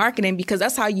digital marketing because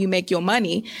that's how you make your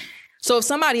money. So if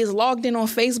somebody is logged in on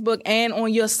Facebook and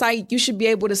on your site, you should be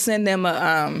able to send them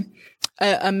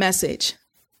a message.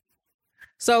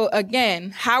 So again,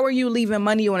 how are you leaving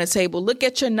money on the table? Look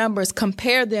at your numbers,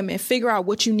 compare them, and figure out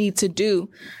what you need to do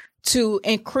to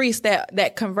increase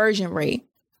that conversion rate.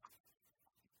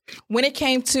 When it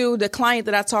came to the client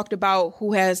that I talked about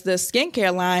who has the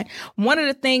skincare line, one of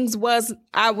the things was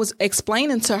I was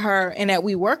explaining to her and that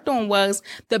we worked on was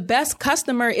the best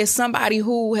customer is somebody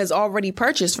who has already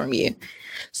purchased from you.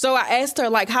 So I asked her,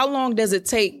 like, how long does it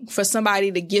take for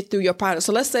somebody to get through your product?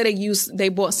 So let's say they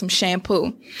bought some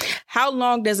shampoo. How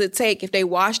long does it take if they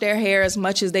wash their hair as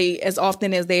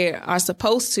often as they are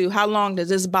supposed to? How long does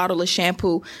this bottle of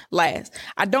shampoo last?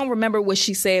 I don't remember what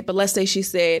she said, but let's say she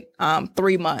said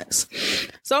 3 months.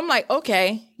 So I'm like,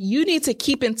 okay, you need to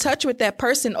keep in touch with that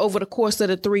person over the course of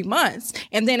the 3 months.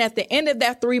 And then at the end of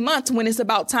that 3 months, when it's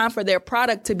about time for their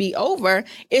product to be over,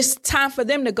 it's time for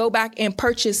them to go back and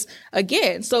purchase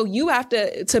again. So you have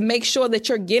to make sure that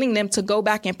you're getting them to go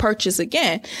back and purchase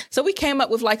again. So we came up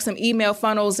with like some email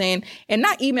funnels and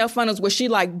not email funnels where she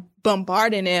like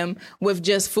bombarding them with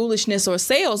just foolishness or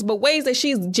sales, but ways that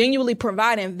she's genuinely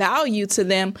providing value to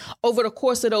them over the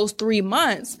course of those 3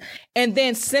 months, and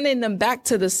then sending them back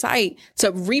to the site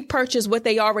to repurchase what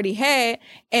they already had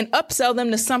and upsell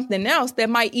them to something else that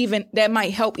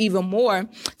might help even more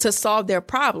to solve their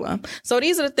problem. So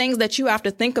these are the things that you have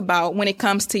to think about when it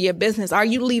comes to your business. Are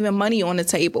you leaving money on the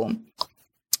table?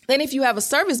 Then if you have a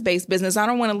service-based business, I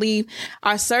don't want to leave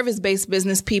our service-based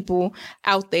business people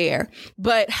out there,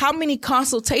 but how many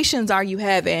consultations are you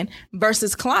having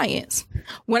versus clients?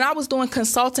 When I was doing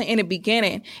consulting in the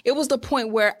beginning, it was the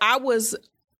point where I was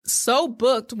so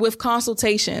booked with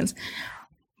consultations,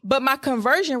 but my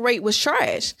conversion rate was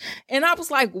trash. And I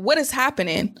was like, what is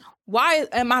happening? Why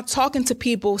am I talking to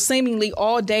people seemingly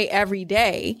all day, every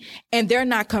day, and they're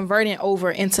not converting over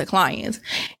into clients?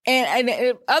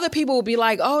 And other people will be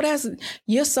like, oh,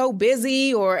 you're so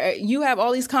busy, or you have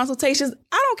all these consultations.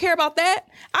 I don't care about that.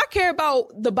 I care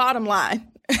about the bottom line.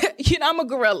 I'm a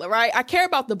gorilla, right? I care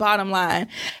about the bottom line.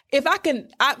 If I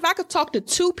could talk to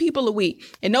 2 people a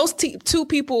week and those 2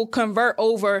 people convert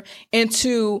over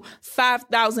into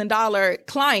 $5,000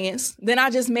 clients, then I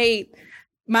just made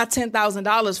my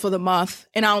 $10,000 for the month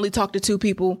and I only talked to 2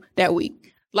 people that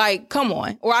week. Like, come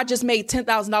on. Or I just made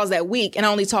 $10,000 that week and I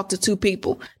only talked to 2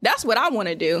 people. That's what I want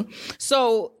to do.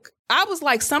 So I was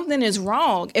like, something is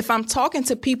wrong if I'm talking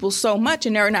to people so much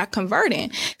and they're not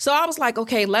converting. So I was like,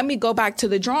 okay, let me go back to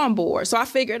the drawing board. So I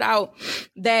figured out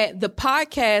that the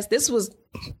podcast, this was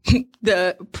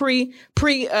the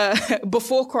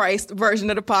before Christ version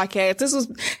of the podcast.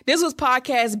 This was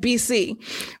podcast BC,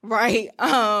 right?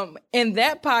 And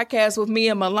that podcast with me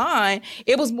and Milan,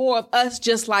 it was more of us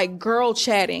just like girl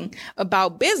chatting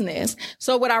about business.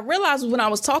 So what I realized was when I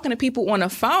was talking to people on the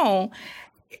phone,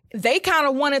 they kind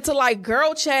of wanted to like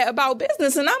girl chat about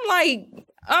business. And I'm like,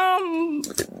 I'm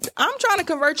trying to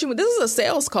convert you. This is a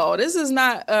sales call. This is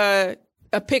not a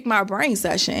pick my brain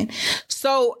session.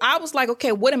 So I was like,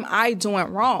 okay, what am I doing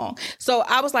wrong? So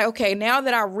I was like, okay, now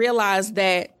that I realized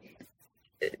that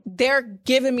they're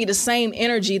giving me the same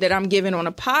energy that I'm giving on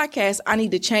a podcast, I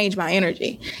need to change my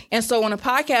energy. And so on a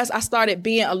podcast, I started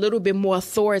being a little bit more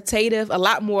authoritative, a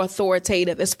lot more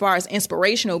authoritative as far as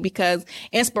inspirational, because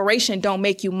inspiration don't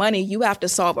make you money. You have to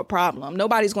solve a problem.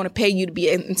 Nobody's going to pay you to be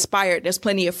inspired. There's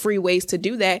plenty of free ways to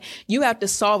do that. You have to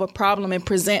solve a problem and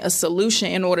present a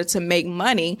solution in order to make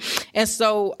money. And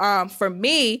so for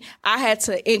me, I had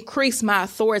to increase my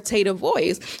authoritative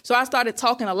voice. So I started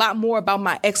talking a lot more about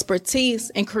my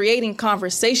expertise and creating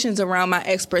conversations around my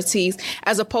expertise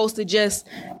as opposed to just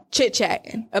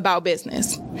chit-chatting about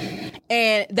business.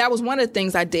 And that was one of the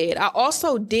things I did. I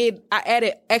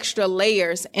added extra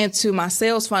layers into my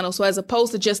sales funnel. So as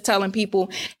opposed to just telling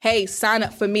people, hey, sign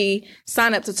up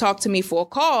to talk to me for a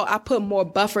call, I put more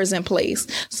buffers in place.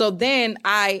 So then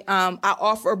I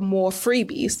offer more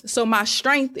freebies. So my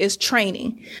strength is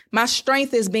training. My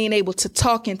strength is being able to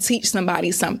talk and teach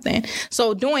somebody something.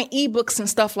 So doing ebooks and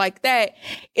stuff like that,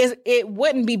 it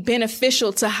wouldn't be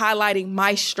beneficial to highlighting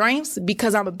my strengths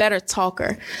because I'm a better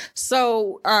talker.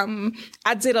 So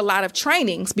I did a lot of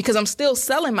trainings because I'm still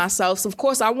selling myself. So of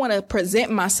course I want to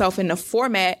present myself in the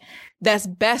format that's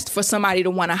best for somebody to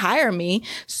want to hire me.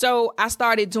 So I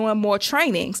started doing more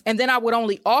trainings, and then I would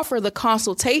only offer the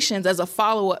consultations as a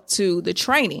follow-up to the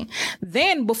training.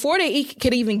 Then before they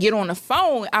could even get on the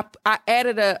phone, I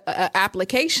added a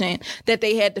application that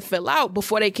they had to fill out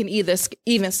before they can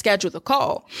even schedule the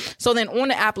call. So then on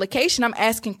the application, I'm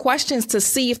asking questions to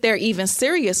see if they're even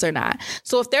serious or not.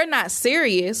 So if they're not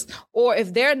serious, or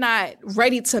if they're not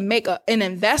ready to make an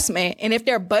investment, and if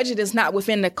their budget is not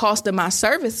within the cost of my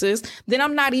services, then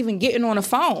I'm not even getting on the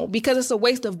phone, because it's a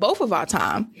waste of both of our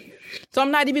time. So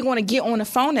I'm not even going to get on the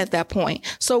phone at that point.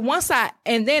 So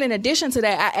and then in addition to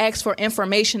that, I asked for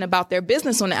information about their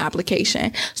business on the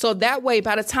application. So that way,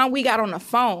 by the time we got on the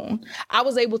phone, I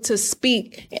was able to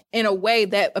speak in a way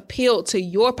that appealed to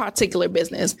your particular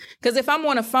business. Because if I'm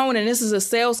on the phone and this is a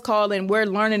sales call and we're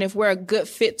learning if we're a good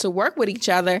fit to work with each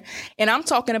other, and I'm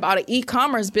talking about an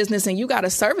e-commerce business and you got a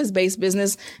service-based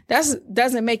business, that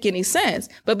doesn't make any sense.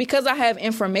 But because I have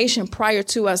information prior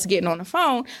to us getting on the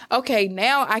phone, okay,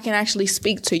 now I can actually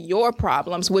speak to your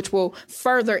problems, which will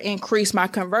further increase my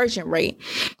conversion rate.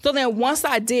 So then once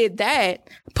I did that,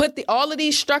 put all of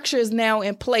these structures now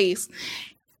in place,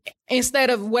 instead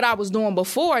of what I was doing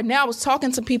before, now I was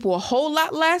talking to people a whole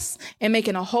lot less and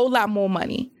making a whole lot more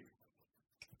money.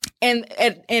 And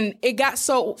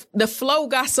the flow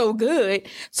got so good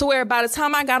to where by the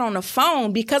time I got on the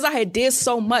phone, because I had did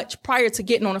so much prior to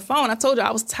getting on the phone, I told you I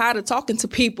was tired of talking to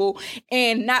people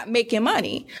and not making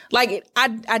money. Like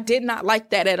I did not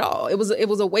like that at all. It was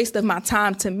a waste of my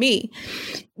time to me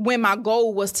when my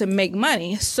goal was to make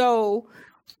money. So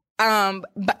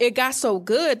but it got so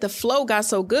good, the flow got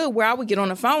so good where I would get on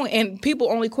the phone and people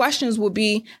only questions would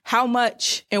be how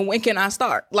much and when can I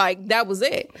start? Like that was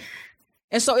it.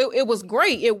 And so it was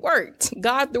great. It worked.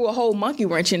 God threw a whole monkey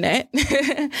wrench in that.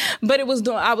 But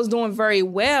I was doing very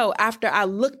well after I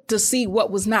looked to see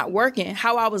what was not working,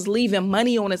 how I was leaving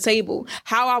money on the table,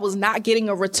 how I was not getting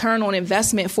a return on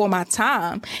investment for my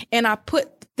time. And I put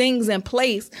things in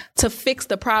place to fix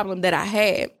the problem that I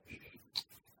had.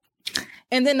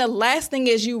 And then the last thing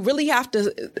is you really have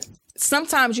to,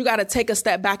 sometimes you got to take a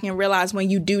step back and realize when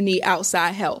you do need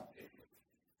outside help.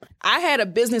 I had a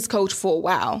business coach for a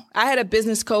while. I had a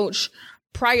business coach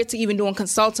prior to even doing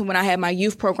consulting when I had my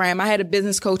youth program. I had a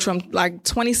business coach from like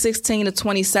 2016 to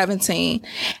 2017.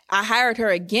 I hired her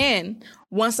again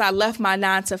once I left my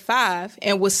 9-to-5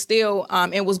 and was still,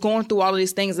 and was going through all of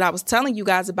these things that I was telling you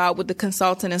guys about with the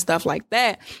consulting and stuff like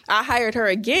that. I hired her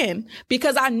again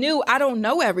because I knew I don't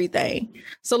know everything.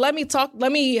 So let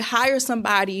me hire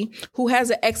somebody who has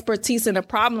an expertise in the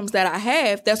problems that I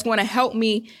have that's going to help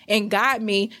me and guide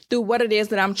me through what it is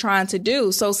that I'm trying to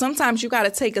do. So sometimes you got to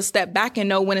take a step back and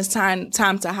know when it's time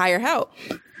to hire help.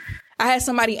 I had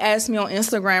somebody ask me on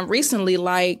Instagram recently,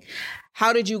 like,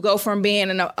 how did you go from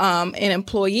being an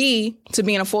employee to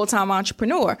being a full-time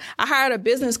entrepreneur? I hired a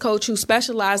business coach who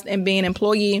specialized in being an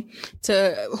employee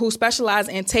who specialized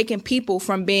in taking people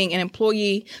from being an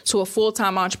employee to a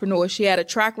full-time entrepreneur. She had a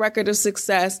track record of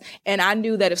success. And I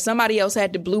knew that if somebody else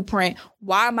had the blueprint,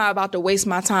 why am I about to waste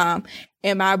my time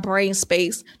in my brain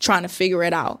space trying to figure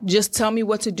it out? Just tell me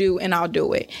what to do and I'll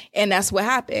do it. And that's what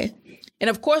happened. And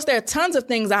of course, there are tons of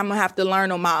things I'm going to have to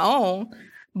learn on my own.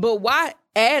 But why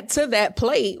add to that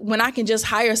plate when I can just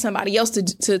hire somebody else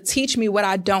to teach me what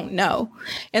I don't know?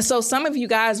 And so some of you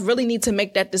guys really need to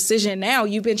make that decision now.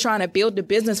 You've been trying to build the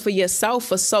business for yourself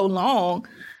for so long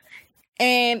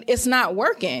and it's not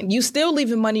working. You still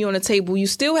leaving money on the table. You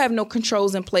still have no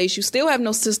controls in place. You still have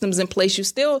no systems in place. You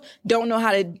still don't know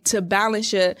how to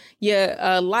balance your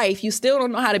life. You still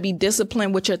don't know how to be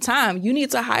disciplined with your time. You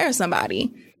need to hire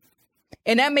somebody.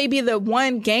 And that may be the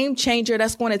one game changer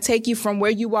that's going to take you from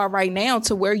where you are right now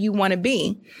to where you want to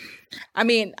be. I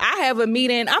mean, I have a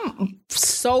meeting. I'm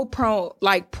so pro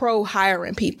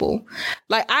hiring people.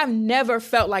 Like, I've never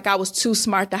felt like I was too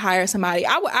smart to hire somebody.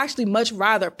 I would actually much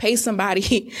rather pay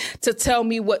somebody to tell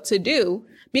me what to do,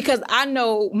 because I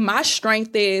know my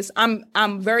strength is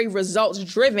I'm very results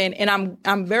driven and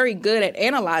I'm very good at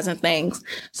analyzing things.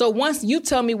 So once you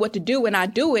tell me what to do and I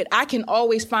do it, I can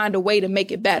always find a way to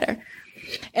make it better.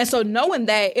 And so knowing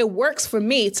that, it works for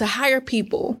me to hire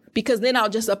people, because then I'll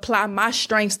just apply my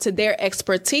strengths to their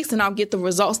expertise and I'll get the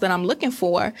results that I'm looking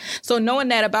for. So knowing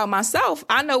that about myself,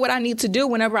 I know what I need to do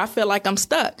whenever I feel like I'm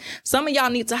stuck. Some of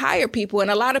y'all need to hire people.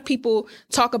 And a lot of people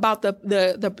talk about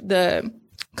the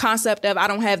concept of I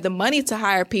don't have the money to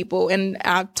hire people. And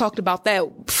I talked about that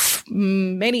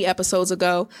many episodes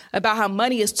ago about how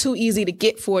money is too easy to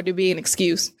get for it to be an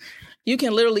excuse. You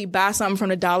can literally buy something from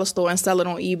the dollar store and sell it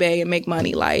on eBay and make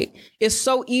money. Like, it's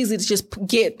so easy to just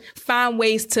find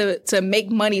ways to make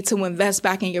money, to invest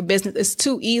back in your business. It's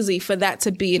too easy for that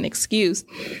to be an excuse.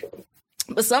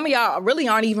 But some of y'all really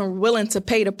aren't even willing to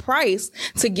pay the price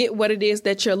to get what it is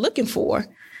that you're looking for.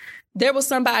 There was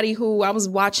somebody who I was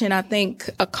watching, I think,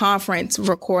 a conference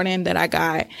recording that I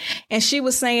got. And she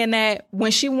was saying that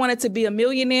when she wanted to be a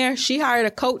millionaire, she hired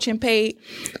a coach and paid,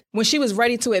 when she was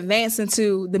ready to advance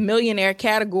into the millionaire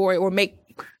category or make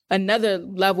another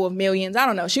level of millions. I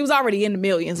don't know. She was already in the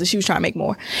millions and she was trying to make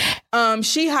more.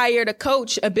 She hired a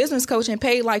coach, a business coach, and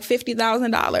paid like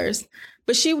 $50,000.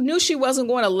 But she knew she wasn't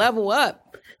going to level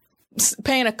up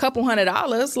paying a couple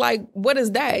 $100. Like, what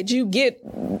is that? You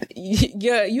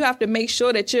have to make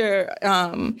sure that you're,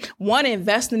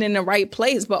 investing in the right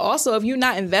place. But also, if you're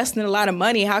not investing a lot of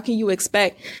money, how can you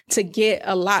expect to get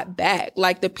a lot back?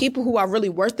 Like, the people who are really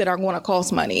worth it are going to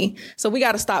cost money. So we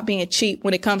got to stop being cheap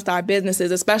when it comes to our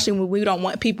businesses, especially when we don't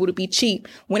want people to be cheap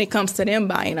when it comes to them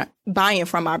buying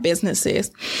from our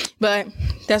businesses. But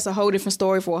that's a whole different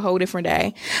story for a whole different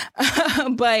day.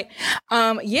 But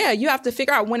you have to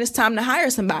figure out when it's time to hire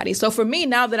somebody. So for me,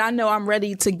 now that I know I'm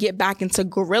ready to get back into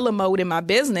guerrilla mode in my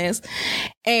business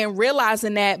and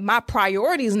realizing that my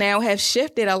priorities now have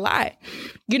shifted a lot.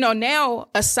 You know, now,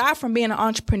 aside from being an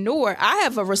entrepreneur, I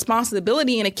have a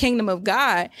responsibility in the kingdom of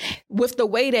God with the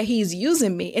way that he's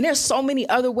using me. And there's so many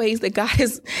other ways that God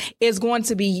is going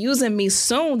to be using me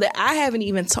soon that I haven't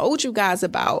even told you guys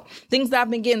about. Things that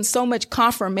I've been getting so much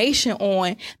confirmation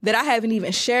on that I haven't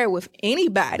even shared with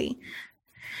anybody.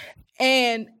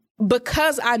 And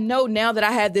because I know now that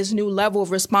I have this new level of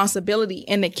responsibility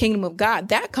in the kingdom of God,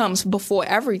 that comes before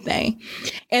everything.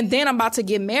 And then I'm about to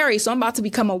get married. So I'm about to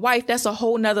become a wife. That's a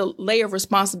whole nother layer of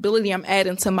responsibility I'm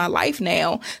adding to my life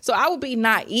now. So I would be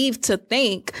naive to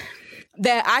think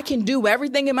that I can do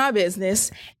everything in my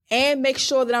business and make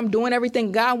sure that I'm doing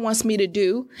everything God wants me to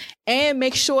do and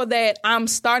make sure that I'm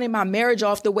starting my marriage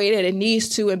off the way that it needs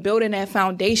to and building that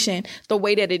foundation the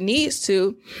way that it needs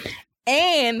to.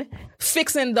 And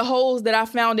fixing the holes that I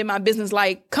found in my business.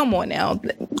 Like, come on now.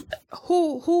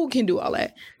 Who can do all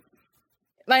that?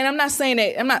 Like, I'm not saying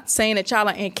that y'all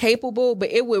are incapable,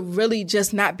 but it would really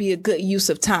just not be a good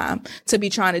use of time to be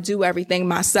trying to do everything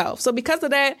myself. So because of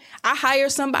that, I hire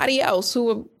somebody else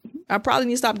who I probably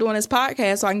need to stop doing this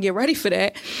podcast so I can get ready for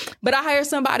that. But I hire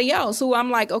somebody else who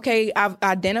I'm like, okay, I've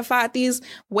identified these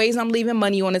ways I'm leaving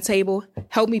money on the table.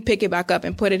 Help me pick it back up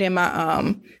and put it in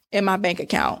my bank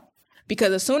account.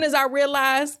 Because as soon as I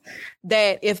realized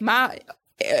that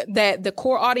that the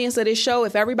core audience of this show,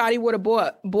 if everybody would have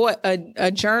bought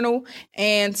a journal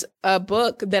and a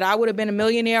book, that I would have been a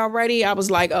millionaire already, I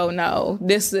was like, oh no,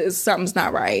 something's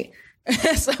not right.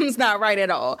 Something's not right at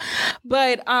all.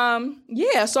 But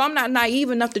so I'm not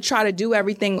naive enough to try to do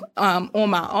everything on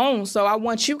my own. So I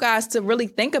want you guys to really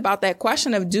think about that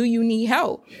question of, do you need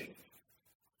help?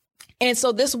 And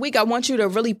so this week, I want you to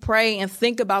really pray and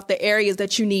think about the areas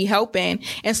that you need help in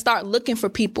and start looking for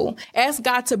people. Ask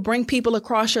God to bring people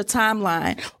across your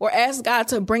timeline, or ask God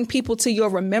to bring people to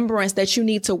your remembrance that you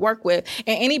need to work with.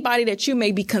 And anybody that you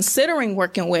may be considering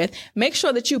working with, make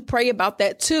sure that you pray about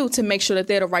that too, to make sure that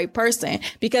they're the right person.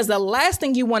 Because the last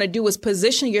thing you want to do is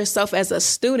position yourself as a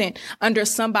student under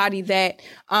somebody that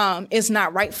is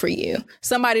not right for you,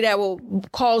 somebody that will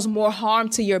cause more harm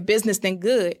to your business than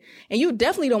good. And you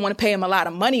definitely don't want to pay him a lot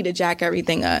of money to jack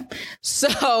everything up.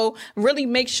 So really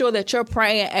make sure that you're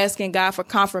praying, asking God for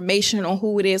confirmation on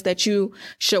who it is that you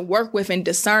should work with and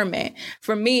discernment.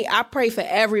 For me, I pray for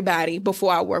everybody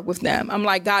before I work with them. I'm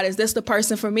like, God, is this the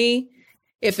person for me?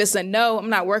 If it's a no, I'm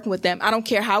not working with them. I don't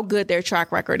care how good their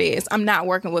track record is. I'm not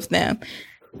working with them.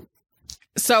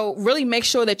 So really make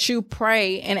sure that you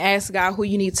pray and ask God who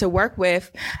you need to work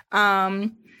with.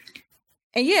 And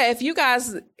yeah, if you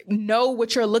guys know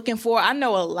what you're looking for, I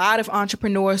know a lot of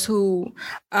entrepreneurs who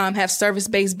have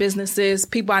service-based businesses,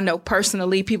 people I know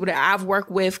personally, people that I've worked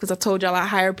with, because I told y'all I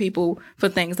hire people for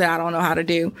things that I don't know how to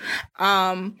do.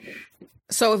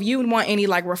 So if you want any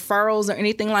like referrals or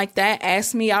anything like that,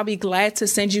 ask me. I'll be glad to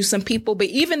send you some people. But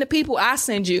even the people I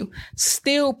send you,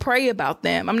 still pray about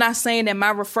them. I'm not saying that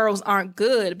my referrals aren't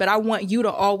good, but I want you to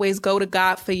always go to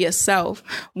God for yourself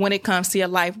when it comes to your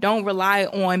life. Don't rely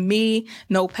on me,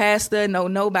 no pastor, no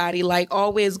nobody. Like,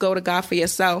 always go to God for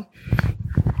yourself.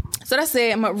 So that's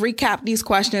it. I'm going to recap these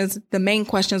questions, the main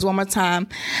questions, one more time.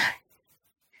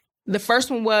 The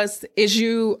first one was,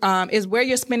 is where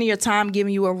you're spending your time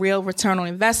giving you a real return on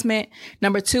investment?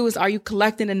 Number 2 is, are you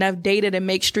collecting enough data to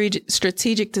make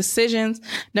strategic decisions?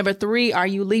 Number 3, are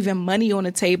you leaving money on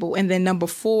the table? And then number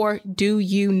 4, do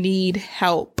you need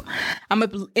help? I'm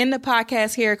going to end the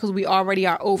podcast here because we already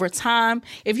are over time.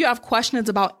 If you have questions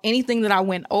about anything that I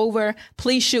went over,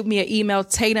 please shoot me an email,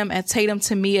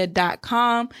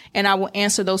 tatum@tatumtamia.com, and I will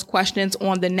answer those questions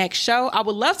on the next show. I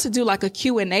would love to do like a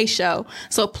Q&A show.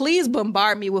 So please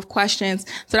bombard me with questions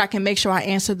so that I can make sure I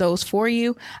answer those for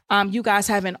you. You guys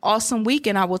have an awesome week,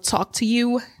 and I will talk to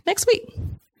you next week.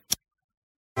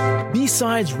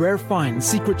 B-Sides, Rare Finds,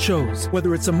 Secret Shows.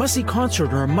 Whether it's a must-see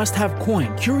concert or a must-have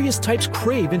coin, curious types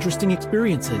crave interesting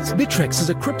experiences. Bittrex is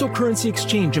a cryptocurrency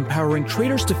exchange empowering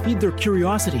traders to feed their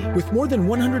curiosity. With more than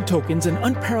 100 tokens and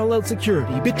unparalleled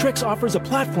security, Bittrex offers a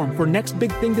platform for next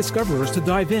big thing discoverers to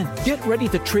dive in. Get ready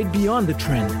to trade beyond the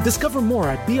trend. Discover more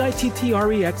at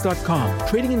bittrex.com.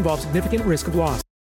 Trading involves significant risk of loss.